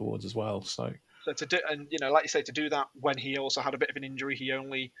the Month awards as well. So to do, and like you say, to do that when he also had a bit of an injury, he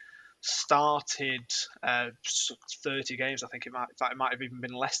only started 30 games. I think it might have even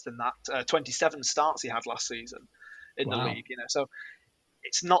been less than that. 27 starts he had last season in the league, so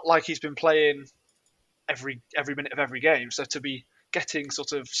it's not like he's been playing every minute of every game. So to be getting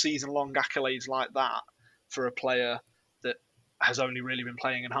sort of season-long accolades like that for a player that has only really been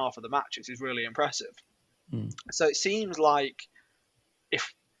playing in half of the matches is really impressive. So it seems like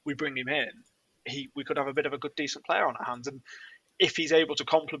if we bring him in, we could have a bit of a good, decent player on our hands. And if he's able to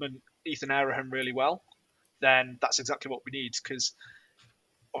complement Ethan Irahan really well, then that's exactly what we need, because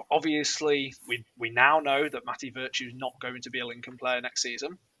obviously, we now know that Matty Virtue is not going to be a Lincoln player next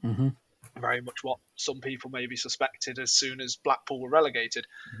season. Mm-hmm. Very much what some people maybe suspected as soon as Blackpool were relegated.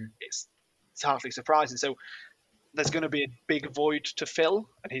 Mm-hmm. It's hardly surprising. So there's going to be a big void to fill,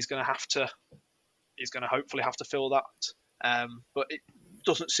 and he's going to hopefully have to fill that. But it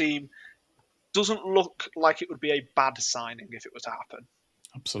doesn't look like it would be a bad signing if it were to happen.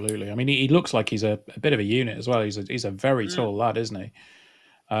 Absolutely. I mean, he looks like he's a bit of a unit as well. He's a very tall lad, isn't he?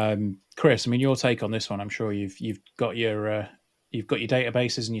 Chris, I mean, your take on this one. I'm sure you've got your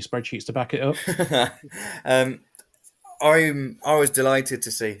databases and your spreadsheets to back it up. I was delighted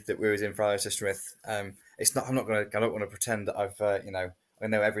to see that we was in for Alistair Smith. It's not. I don't want to pretend that I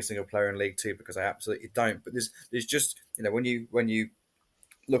know every single player in League Two, because I absolutely don't. But there's just when you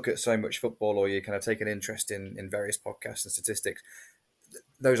look at so much football, or you kind of take an interest in various podcasts and statistics,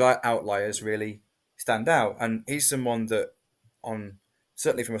 those outliers really stand out. And he's someone that, on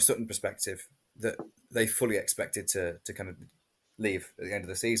certainly from a Sutton perspective, that they fully expected to kind of leave at the end of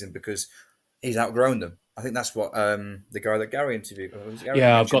the season, because he's outgrown them. I think that's what the guy that Gary interviewed.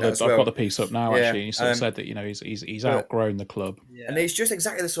 I've got the piece up now. Yeah, actually, he sort of said that he's outgrown the club, and he's just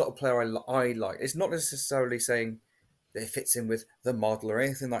exactly the sort of player I like. It's not necessarily saying that it fits in with the model or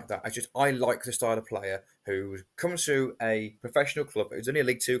anything like that. I like the style of player who comes through a professional club. It's only a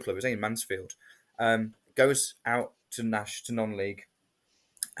League Two club. It's only in Mansfield. Goes out to non-league,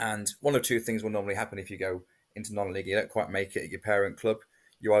 and one or two things will normally happen if you go into non-league. You don't quite make it at your parent club.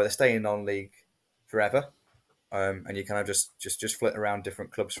 You either stay in non-league forever, and you kind of just flit around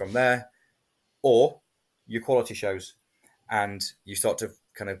different clubs from there, or your quality shows, and you start to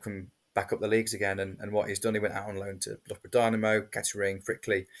kind of come back up the leagues again. And what he's done, he went out on loan to Loughborough Dynamo, Kettering,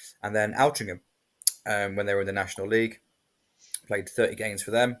 Frickley, and then Altrincham when they were in the National League. Played 30 games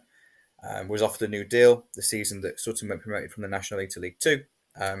for them. Was offered a new deal the season that Sutton went promoted from the National League to League Two,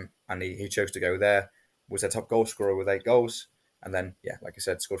 and he chose to go there. Was their top goal scorer with 8 goals, and then like I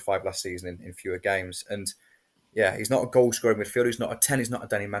said, scored 5 last season in fewer games. And he's not a goal scoring midfielder. He's not a 10. He's not a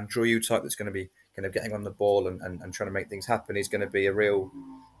Danny Mandroiu type that's going to be kind of getting on the ball and trying to make things happen. He's going to be a real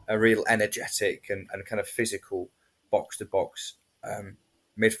energetic and kind of physical box to box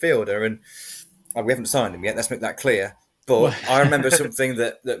midfielder. And we haven't signed him yet. Let's make that clear. But I remember something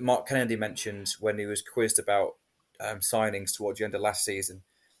that Mark Kennedy mentioned when he was quizzed about signings towards the end of last season.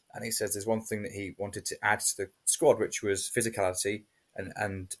 And he says there's one thing that he wanted to add to the squad, which was physicality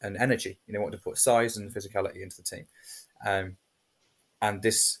and energy. He wanted to put size and physicality into the team. And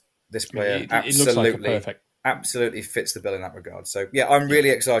this player absolutely fits the bill in that regard. So I'm really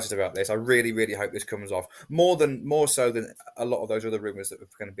excited about this. I really, really hope this comes off more so than a lot of those other rumours that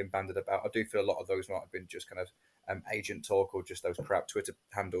have kind of been bandied about. I do feel a lot of those might have been just kind of agent talk, or just those crap Twitter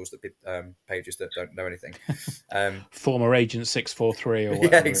handles that pages that don't know anything. Former agent 643 or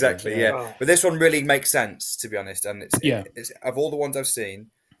whatever. Exactly. But this one really makes sense, to be honest. And it's of all the ones I've seen,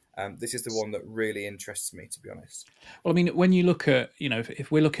 this is the one that really interests me, to be honest. Well, I mean, when you look at, if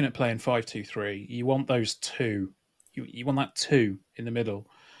we're looking at playing 5-2-3, you want those two, you want that two in the middle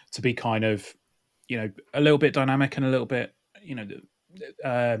to be kind of, a little bit dynamic and a little bit,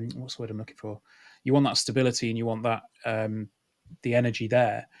 what's the word I'm looking for? You want that stability and you want that, the energy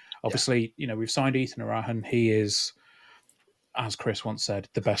there. Obviously, we've signed Ethan Arahan. He is, as Chris once said,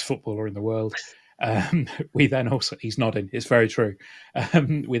 the best footballer in the world. We then also, he's nodding, it's very true.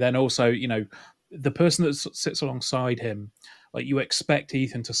 We then also, the person that sits alongside him, like, you expect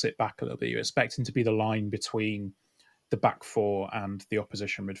Ethan to sit back a little bit. You expect him to be the line between the back four and the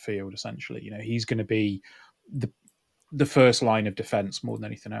opposition midfield, essentially. He's going to be the first line of defence more than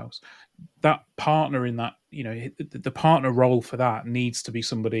anything else. That partner in that, the partner role for that needs to be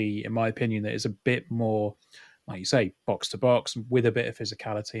somebody, in my opinion, that is a bit more, like you say, box to box with a bit of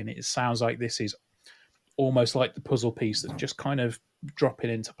physicality. And it sounds like this is almost like the puzzle piece that's just kind of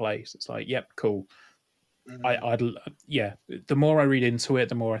dropping into place. It's like, yep, cool. Mm-hmm. The more I read into it,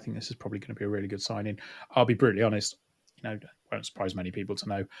 the more I think this is probably going to be a really good signing. I'll be brutally honest, won't surprise many people to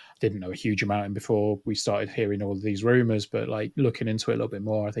know, I didn't know a huge amount of him before we started hearing all of these rumours, but like looking into it a little bit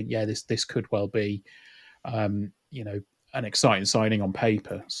more, I think, this could well be, an exciting signing on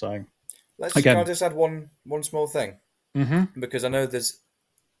paper. So can I just add one small thing? Mm-hmm. Because I know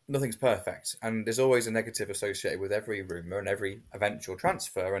nothing's perfect, and there's always a negative associated with every rumour and every eventual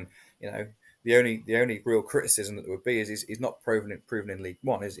transfer. And the only real criticism that there would be is he's not proven in League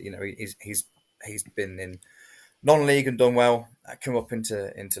One. He's been in non-league and done well. Come up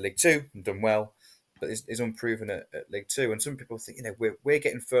into League Two and done well, but is unproven at League Two. And some people think we're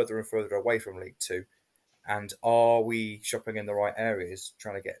getting further and further away from League Two. And are we shopping in the right areas,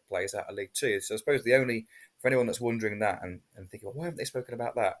 trying to get players out of League Two? So I suppose for anyone that's wondering that and thinking, well, why haven't they spoken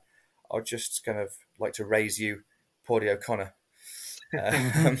about that? I'll just kind of like to raise you, Paudie O'Connor,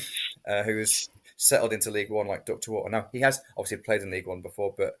 who has settled into League One like duck to water. Now, he has obviously played in League One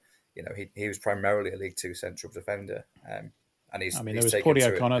before, but he was primarily a League Two central defender. And there was Paudie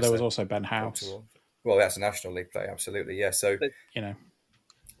O'Connor, there was also Ben House. Well, that's a National League player, absolutely, yeah. So,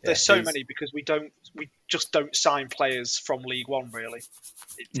 There's so many because we just don't sign players from League One really.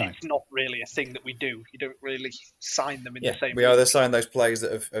 It's not really a thing that we do. You don't really sign them in the same. We either sign those players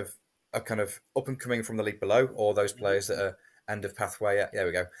that are kind of up and coming from the league below, or those players that are end of pathway. There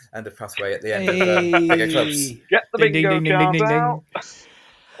we go, end of pathway at the end of bigger clubs. Get the bingo cards out.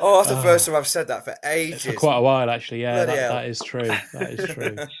 Oh, that's the first time I've said that for ages. For quite a while, actually. Yeah, that is true. That is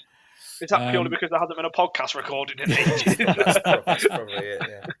true. Is that purely because there hasn't been a podcast recorded in ages? That's probably it,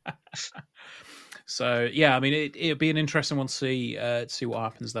 yeah. So, yeah, I mean, it'd be an interesting one to see what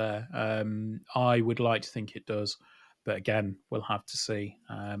happens there. I would like to think it does, but again, we'll have to see.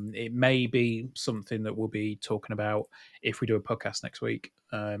 It may be something that we'll be talking about if we do a podcast next week.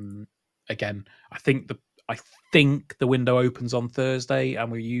 Again, I think the window opens on Thursday,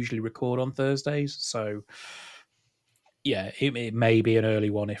 and we usually record on Thursdays. So, yeah, it may be an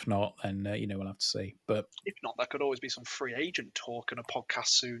early one. If not, then we'll have to see. But if not, there could always be some free agent talk in a podcast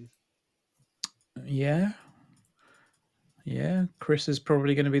soon. Yeah. Chris is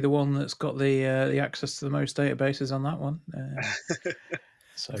probably going to be the one that's got the access to the most databases on that one.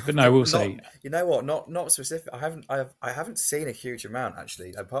 But no, we'll see. You know what? Not specific. I haven't seen a huge amount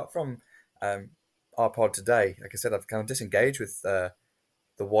actually, apart from our pod today. Like I said, I've kind of disengaged with the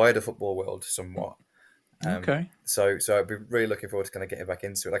wider football world somewhat. Okay. So I'd be really looking forward to kind of getting back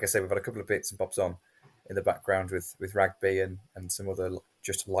into it. Like I said, we've had a couple of bits and bobs on in the background with rugby and some other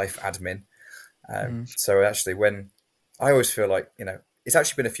just life admin. So actually, when I always feel like, it's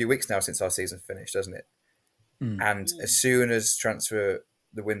actually been a few weeks now since our season finished, doesn't it? And as soon as the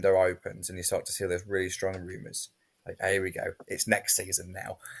window opens and you start to see those really strong rumours, like, here we go, it's next season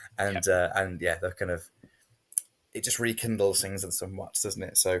now. And they're kind of, it just rekindles things and somewhat, doesn't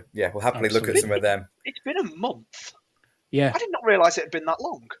it? So yeah, we'll happily look at some of them. It's been a month. Yeah, I did not realise it had been that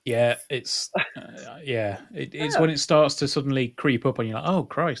long. Yeah, it's it's when it starts to suddenly creep up on you, like, oh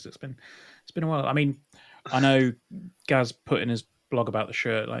Christ, it's been a while. I mean, I know Gaz put in his blog about the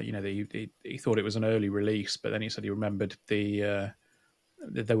shirt, like, he thought it was an early release, but then he said he remembered there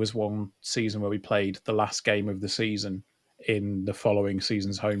was one season where we played the last game of the season in the following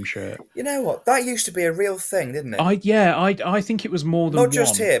season's home shirt. You know what? That used to be a real thing, didn't it? I think it was more than not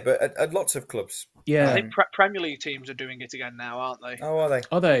just here, but at lots of clubs. Yeah, I think Premier League teams are doing it again now, aren't they? Oh, are they?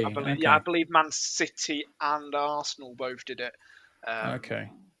 Are they? I believe Man City and Arsenal both did it.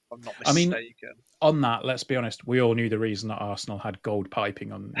 Okay. If I'm not mistaken. I mean, on that, let's be honest, we all knew the reason that Arsenal had gold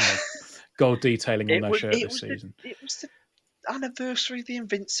piping on, gold detailing on their shirt this season. It was the anniversary of the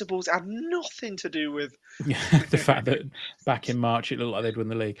Invincibles. It had nothing to do with the fact that back in March it looked like they'd won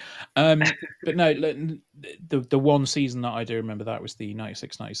the league. But no, the one season that I do remember, that was the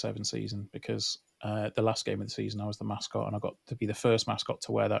 96-97 season, because the last game of the season I was the mascot and I got to be the first mascot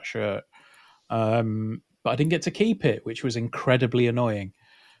to wear that shirt. But I didn't get to keep it, which was incredibly annoying.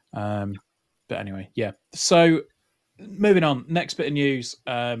 But anyway, yeah. So moving on, next bit of news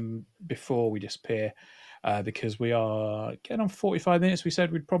before we disappear. Because we are getting on 45 minutes. We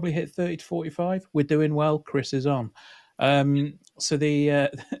said we'd probably hit 30 to 45. We're doing well. Chris is on. So the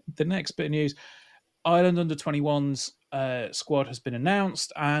next bit of news, Ireland under-21's squad has been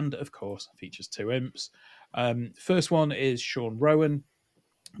announced, and of course features two imps. First one is Sean Rowan.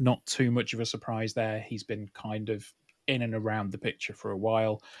 Not too much of a surprise there. He's been kind of in and around the picture for a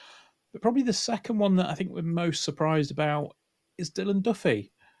while. But probably the second one that I think we're most surprised about is Dylan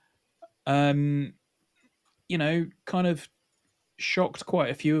Duffy. Kind of shocked quite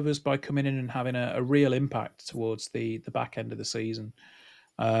a few of us by coming in and having a real impact towards the back end of the season.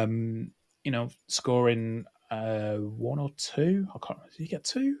 Scoring one or two. I can't remember. Did he get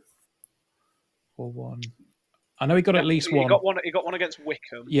two or one? I know he got at least one. He got one against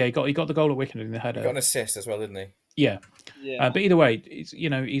Wickham. Yeah, he got the goal at Wickham in the header. He got an assist as well, didn't he? Yeah. But either way,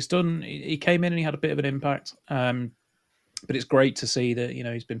 he's done. He came in and he had a bit of an impact. But it's great to see that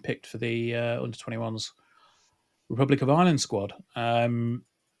he's been picked for the under-21s Republic of Ireland squad.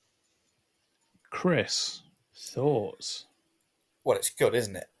 Chris, thoughts? Well, it's good,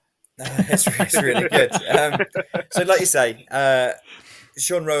 isn't it? It's really good. So, like you say,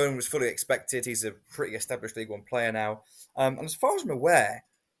 Sean Rowan was fully expected. He's a pretty established League One player now. And as far as I'm aware,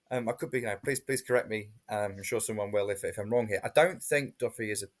 I could be. Please correct me. I'm sure someone will if I'm wrong here. I don't think Duffy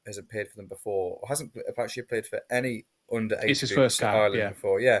has appeared for them before, or hasn't actually appeared for any under 18 It's his first cap, Ireland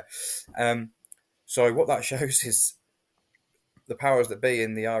before. Yeah. So what that shows is the powers that be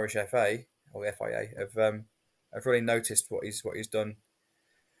in the Irish FA or the FIA have really noticed what he's done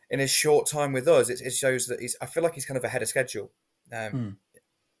in his short time with us. It shows that I feel like he's kind of ahead of schedule.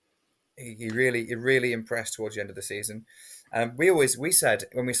 He really impressed towards the end of the season. We said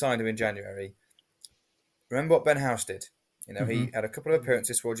when we signed him in January, remember what Ben House did? You know, he had a couple of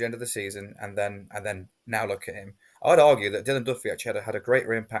appearances towards the end of the season, and then now look at him. I'd argue that Dylan Duffy actually had a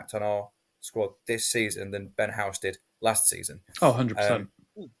greater impact on our squad this season than Ben House did last season. Oh, 100%.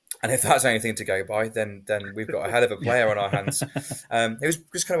 And if that's anything to go by, then we've got a hell of a player on our hands. He was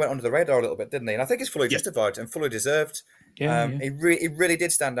just kind of went under the radar a little bit, didn't he? And I think it's fully justified and fully deserved. He really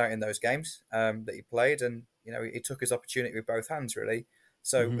did stand out in those games that he played, and you know he took his opportunity with both hands, really.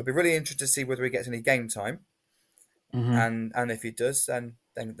 So it'll be really interesting to see whether he gets any game time, and if he does, then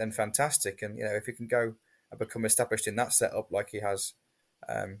fantastic. And you know if he can go and become established in that setup like he has.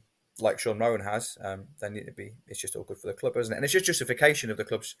 Like Sean Rowan has, then it's just all good for the club, isn't it? And it's just justification of the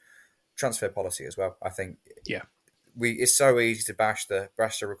club's transfer policy as well. I think. Yeah. It's so easy to bash the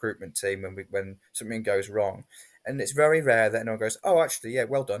recruitment team when something goes wrong, and it's very rare that anyone goes, "Oh, actually, yeah,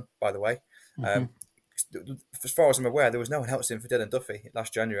 well done." By the way, as far as I'm aware, there was no one else in for Dylan Duffy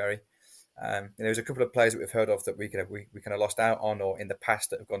last January. There's a couple of players that we've heard of that we kind of lost out on, or in the past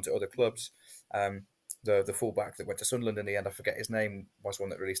that have gone to other clubs. The fullback that went to Sunderland in the end, I forget his name, was one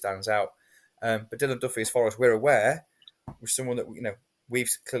that really stands out. But Dylan Duffy, as far as we're aware, was someone that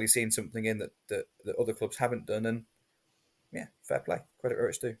we've clearly seen something in that other clubs haven't done, and yeah, fair play, credit where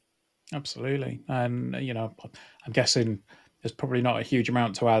it's due. Absolutely, and I'm guessing there's probably not a huge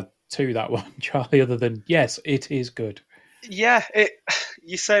amount to add to that one, Charlie, other than yes, it is good. Yeah,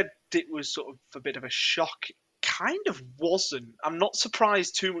 you said it was sort of a bit of a shock. Kind of wasn't. I'm not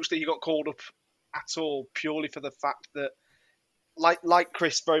surprised too much that he got called up at all, purely for the fact that, like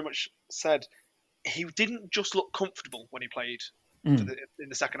Chris very much said, he didn't just look comfortable when he played in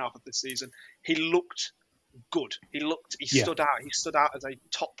the second half of this season. He looked good. He stood out. He stood out as a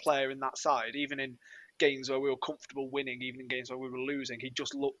top player in that side, even in games where we were comfortable winning, even in games where we were losing. He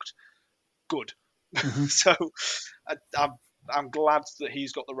just looked good. So I'm glad that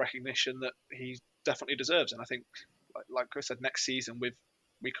he's got the recognition that he definitely deserves, and I think, like Chris said, next season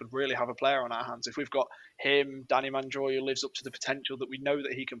we could really have a player on our hands. If we've got him, Danny Manjoy, who lives up to the potential that we know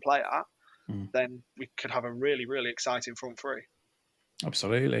that he can play at, then we could have a really, really exciting front three.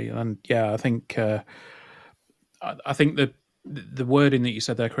 Absolutely, and yeah, I think the wording that you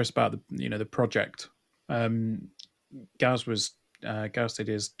said there, Chris, about the project. Gaz did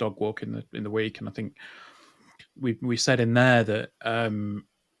his dog walk in the week, and I think we said in there that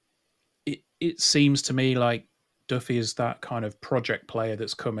it seems to me like Duffy is that kind of project player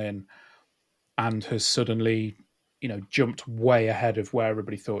that's come in and has suddenly, jumped way ahead of where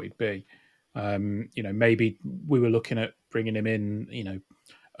everybody thought he'd be. Maybe we were looking at bringing him in,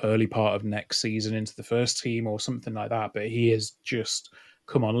 early part of next season into the first team or something like that, but he has just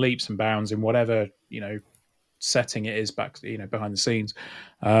come on leaps and bounds in whatever, setting it is back, behind the scenes.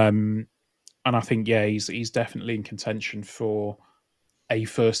 And I think, he's definitely in contention for a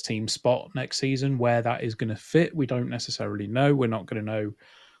first team spot next season. Where that is going to fit, we don't necessarily know. We're not going to know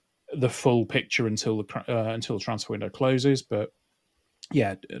the full picture until the transfer window closes. But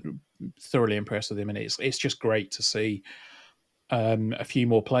yeah, thoroughly impressed with him, and it's just great to see a few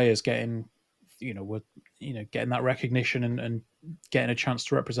more players getting that recognition and getting a chance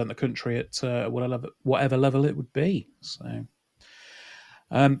to represent the country at whatever level it would be. So,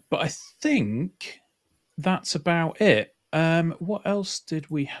 but I think that's about it. What else did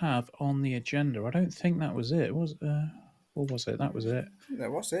we have on the agenda? I don't think that was it. What was it? That was it.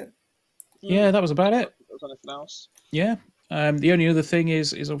 That was it. Yeah, that was about it. There was anything else? Yeah. The only other thing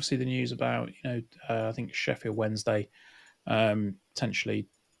is obviously the news about I think Sheffield Wednesday potentially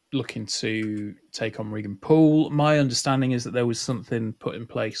looking to take on Regan Poole. My understanding is that there was something put in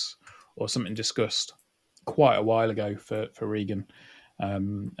place or something discussed quite a while ago for Regan.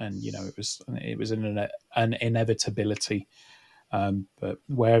 And it was an inevitability. But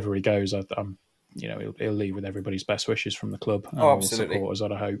wherever he goes, he'll leave with everybody's best wishes from the club. Oh, absolutely. Supporters,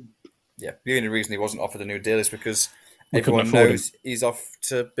 I hope. Yeah, the only reason he wasn't offered a new deal is because everyone knows he's off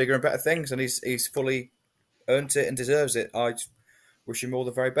to bigger and better things, and he's fully earned it and deserves it. I wish him all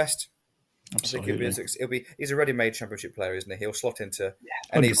the very best. Absolutely. I think he's a ready-made championship player, isn't he? He'll slot into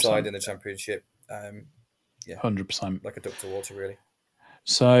any side in the championship. 100%. Like a duck to water, really.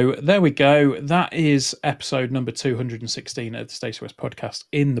 So there we go. That is episode number 216 of the Stacey West podcast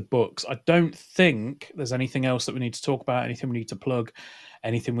in the books. I don't think there's anything else that we need to talk about, anything we need to plug,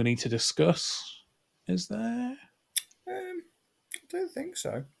 anything we need to discuss. Is there? I don't think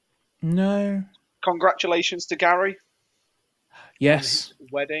so. No. Congratulations to Gary. Yes. On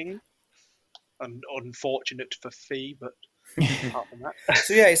his wedding. Unfortunate for Fee, but apart from that.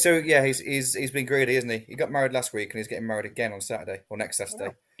 So he's been greedy, isn't he? He got married last week and he's getting married again on Saturday or next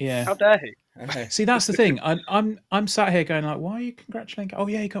Saturday. Yeah. How dare he? See, that's the thing. I'm sat here going like, why are you congratulating? Oh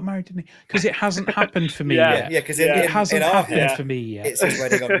yeah, he got married, didn't he? Because it hasn't happened for me yet. Yeah, because it hasn't happened head, for me yet. It's his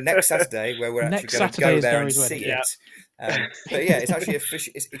wedding on next Saturday, where we're actually going to go there and see it. But yeah, it's actually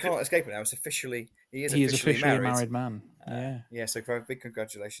official. He can't escape it now. It's officially he is officially a married man. Yeah. So big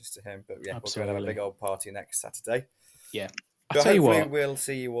congratulations to him. But yeah, absolutely. we're going to have a big old party next Saturday. Yeah, but hopefully we'll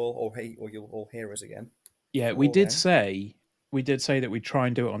see you all, or you'll all hear us again. Yeah, we did say that we'd try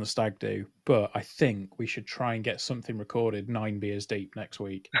and do it on the stag do, but I think we should try and get something recorded 9 beers deep next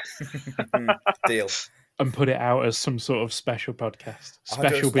week. Deal. And put it out as some sort of special podcast.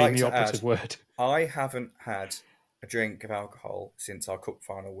 Special being the operative word. I haven't had a drink of alcohol since our cup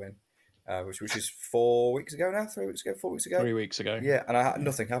final win, which is 4 weeks ago now, 3 weeks ago, 4 weeks ago. 3 weeks ago. Yeah, and I had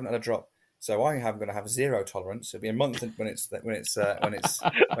nothing. I haven't had a drop. So I am going to have zero tolerance. It'll be a month when it's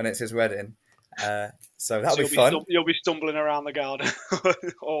his wedding. So that'll be fun. You'll be stumbling around the garden.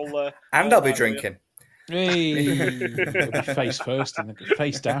 And I'll be drinking. Hey, face first and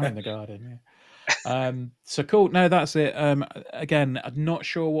face down in the garden. Yeah. So cool. No, that's it. Again, I'm not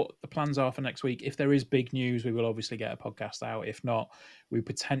sure what the plans are for next week. If there is big news, we will obviously get a podcast out. If not, we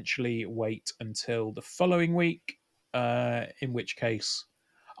potentially wait until the following week. In which case,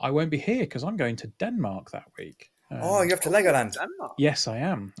 I won't be here because I'm going to Denmark that week. You have to Legoland. Yes, I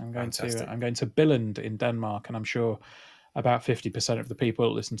am. I'm going to Billund in Denmark, and I'm sure about 50% of the people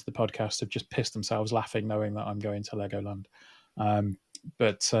that listen to the podcast have just pissed themselves laughing, knowing that I'm going to Legoland.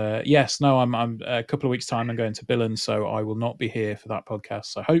 But yes, no, I'm a couple of weeks' time. I'm going to Billund, so I will not be here for that podcast.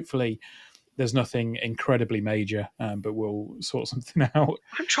 So hopefully, there's nothing incredibly major, but we'll sort something out.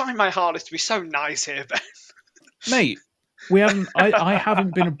 I'm trying my hardest to be so nice here, Ben. Mate. We haven't. I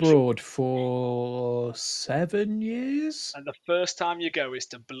haven't been abroad for 7 years. And the first time you go is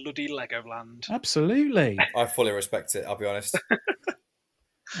to bloody Legoland. Absolutely. I fully respect it. I'll be honest.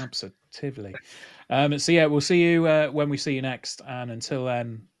 Absolutely. So yeah, we'll see you when we see you next. And until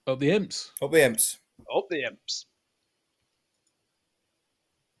then, up the imps. Up the imps. Up the imps.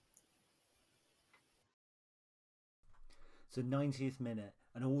 It's the 90th minute,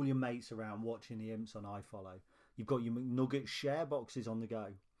 and all your mates around watching the imps on iFollow. You've got your McNugget share boxes on the go.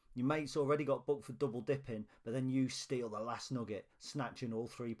 Your mate's already got booked for double dipping, but then you steal the last nugget, snatching all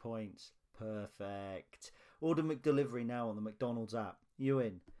 3 points. Perfect. Order McDelivery now on the McDonald's app. You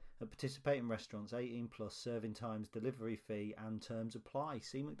in? At participating restaurants, 18 plus, serving times, delivery fee and terms apply.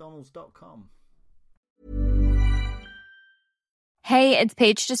 See mcdonalds.com. Hey, it's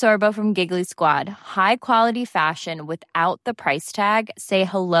Paige DeSorbo from Giggly Squad. High quality fashion without the price tag. Say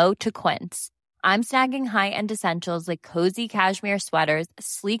hello to Quince. I'm snagging high-end essentials like cozy cashmere sweaters,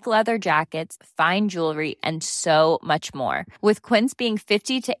 sleek leather jackets, fine jewelry, and so much more. With Quince being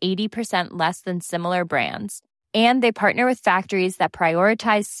 50 to 80% less than similar brands. And they partner with factories that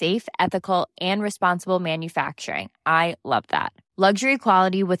prioritize safe, ethical, and responsible manufacturing. I love that. Luxury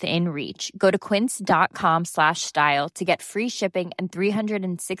quality within reach. Go to quince.com/style to get free shipping and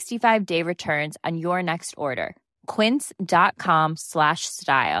 365-day returns on your next order.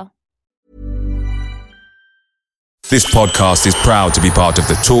 Quince.com/style. This podcast is proud to be part of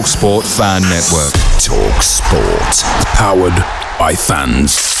the TalkSport Fan Network. TalkSport. Powered by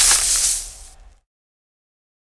fans.